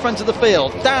it at the front of the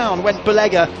field. Down went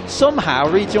Belega, somehow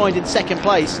rejoined in second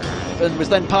place, and was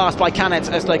then passed by Canet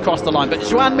as they crossed the line. But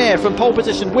Joan Mir from pole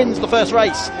position wins the first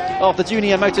race of the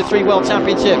Junior Moto 3 World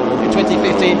Championship in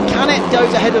 2015. Canet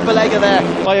goes ahead of Belega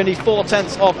there by only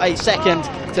 0.4 of a second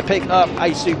to pick up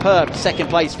a superb second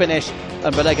place finish,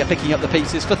 and Belega picking up the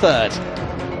pieces for third.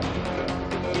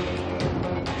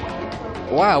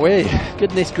 Wowee,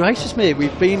 goodness gracious me,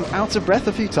 we've been out of breath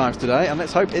a few times today, and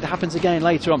let's hope it happens again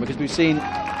later on, because we've seen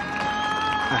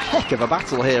a heck of a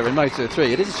battle here in Moto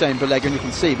 3. It is a shame Belega, and you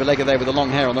can see Belega there with the long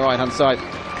hair on the right hand side,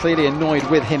 clearly annoyed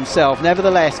with himself.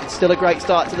 Nevertheless, it's still a great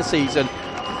start to the season.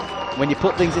 When you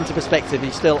put things into perspective,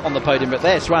 he's still on the podium. But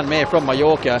there's Joan Mir from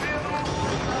Mallorca,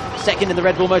 second in the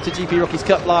Red Bull MotoGP Rookies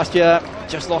Cup last year.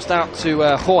 Just lost out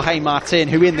to Jorge Martin,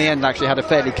 who in the end actually had a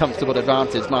fairly comfortable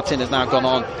advantage. Martin has now gone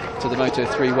on to the Moto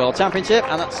 3 World Championship,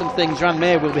 and that's something Joan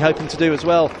Mir will be hoping to do as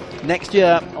well next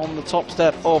year on the top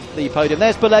step of the podium.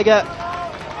 There's Belega,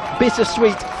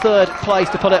 bittersweet third place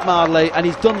to put it mildly, and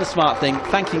he's done the smart thing,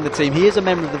 thanking the team. He is a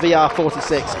member of the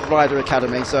VR46 Rider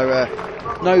Academy, so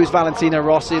knows Valentino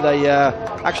Rossi. They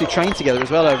actually trained together as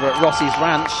well over at Rossi's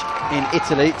ranch in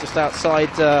Italy, just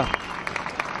outside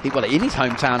well, in his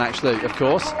hometown actually, of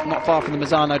course, not far from the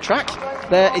Misano track.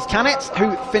 There is Canet,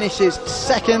 who finishes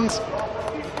second.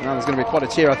 Now there's going to be quite a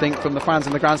cheer, I think, from the fans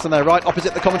in the grandstand there, right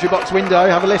opposite the commentary box window.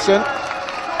 Have a listen.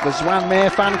 The Joan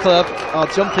Mir fan club are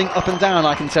jumping up and down,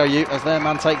 I can tell you, as their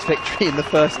man takes victory in the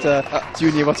first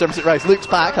Junior World Championship race. Luke's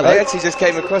back, hello. I actually just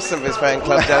came across some of his fan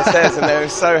club downstairs, and they were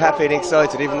so happy and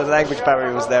excited. Even the language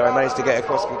barrier was there. I managed to get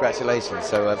across congratulations.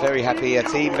 So a very happy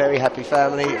team, very happy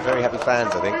family, very happy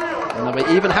fans, I think. And they'll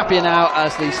be even happier now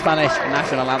as the Spanish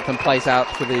national anthem plays out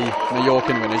for the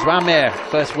Mallorcan winners. Joan Mir,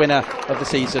 first winner of the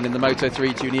season in the Moto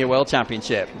 3 Junior World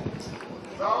Championship.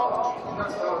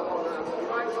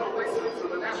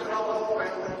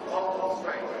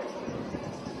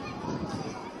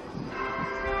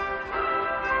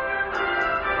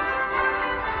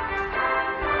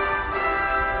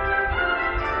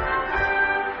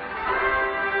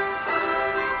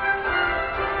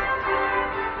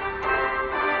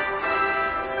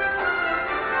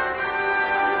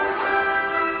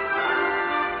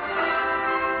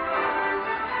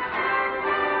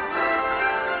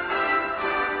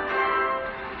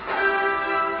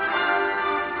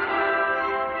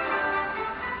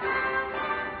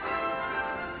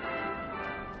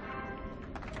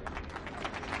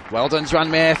 Well done, Joan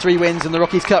Mir. 3 wins in the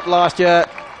Rookies Cup last year.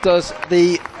 Does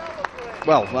the...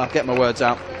 Well, I'll get my words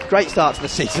out. Great start to the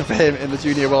season for him in the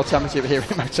Junior World Championship here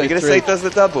in Moto 3. You're going to say does the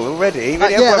double already?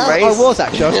 Yeah, I was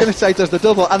actually. I was going to say does the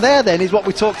double. And there then is what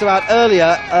we talked about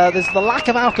earlier. There's the lack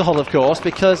of alcohol, of course,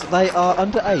 because they are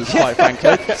underage, quite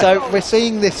frankly. So we're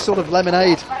seeing this sort of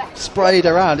lemonade sprayed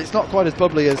around. It's not quite as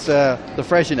bubbly as the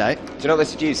Freixenet. Do you know what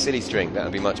they should use? Silly string. That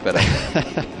would be much better.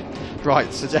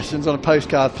 Right, suggestions on a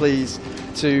postcard, please,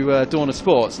 to Dawn of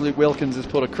Sports. Luke Wilkins has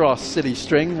put across silly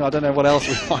string. I don't know what else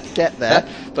we might get there,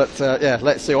 but yeah,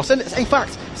 let's see. Or send it, in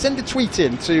fact, send a tweet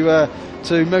in to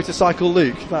Motorcycle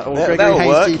Luke or Gregory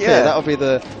Haynes GP. Yeah. That'll be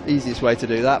the easiest way to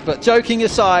do that. But joking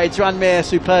aside, Joan Mir,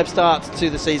 superb start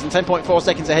to the season. 10.4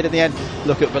 seconds ahead in the end.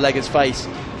 Look at Belega's face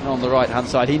on the right hand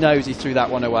side. He knows he threw that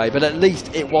one away, but at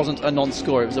least it wasn't a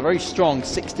non-score. It was a very strong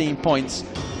 16 points.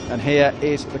 And here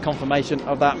is the confirmation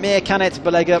of that. Mir, Canet,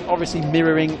 Belega obviously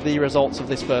mirroring the results of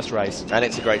this first race. And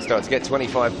it's a great start to get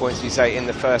 25 points, you say, in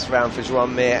the first round for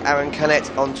Joan Mir. Aaron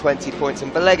Canet on 20 points,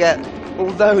 and Belega,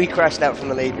 although he crashed out from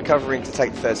the lead, recovering to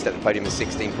take the third step of the podium with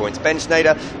 16 points. Ben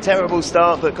Sneijder, terrible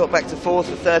start, but got back to fourth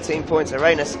with 13 points.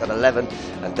 Arenas at 11,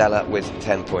 and Dalla with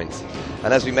 10 points.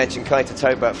 And as we mentioned, Kaita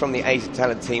Toba from the Asia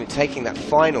Talent team taking that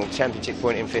final championship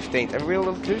point in 15th. A real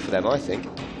coup for them, I think.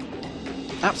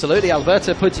 Absolutely,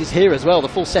 Alberto Puig is here as well. The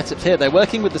full setup's here. They're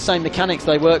working with the same mechanics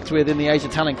they worked with in the Asia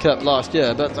Talent Cup last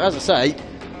year. But as I say,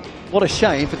 what a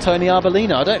shame for Tony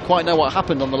Arbolino. I don't quite know what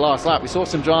happened on the last lap. We saw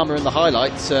some drama in the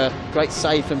highlights. Great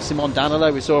save from Simon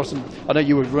Danilo. We saw some... I know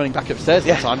you were running back upstairs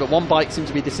at the time, but one bike seemed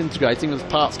to be disintegrating. There was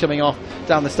parts coming off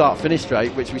down the start-finish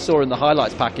straight, which we saw in the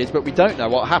highlights package. But we don't know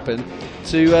what happened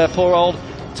to poor old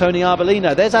Tony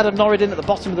Arbolino. There's Adam Norridin at the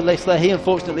bottom of the list there. He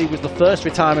unfortunately was the first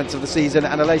retirement of the season,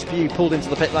 and Aleix Piu pulled into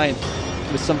the pit lane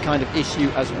with some kind of issue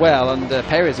as well. And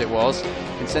Perez it was,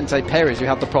 Vicente Perez, who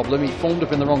had the problem. He formed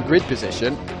up in the wrong grid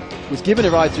position, was given a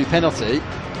ride through penalty.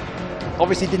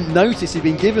 obviously didn't notice he'd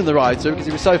been given the ride to because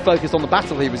he was so focused on the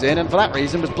battle he was in, and for that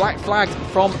reason was black flagged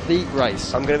from the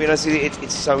race. I'm going to be honest with you,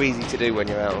 it's so easy to do when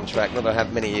you're out on track. Not that I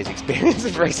have many years' experience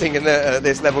of racing at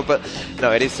this level, but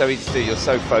no, it is so easy to do. You're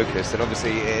so focused, and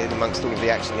obviously in amongst all of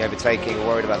the action, the overtaking, you're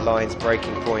worried about lines,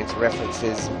 braking points,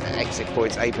 references, exit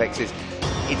points, apexes.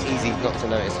 It's easy not to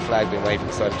notice a flag being waved at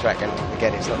the side of the track, and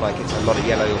again, it's not like it's a lot of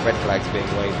yellow or red flags being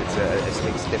waved. It's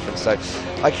something different. So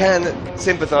I can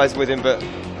sympathise with him, but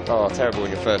terrible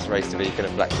in your first race to be kind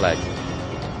of black flagged.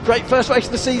 Great first race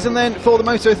of the season then for the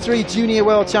Moto3 Junior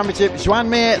World Championship. Joan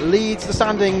Mir leads the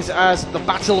standings as the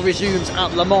battle resumes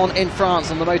at Le Mans in France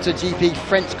on the MotoGP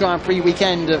French Grand Prix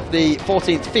weekend of the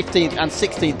 14th, 15th and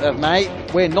 16th of May.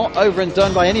 We're not over and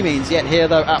done by any means yet here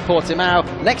though at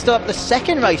Portimao. Next up, the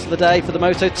second race of the day for the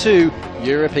Moto2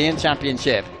 European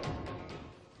Championship.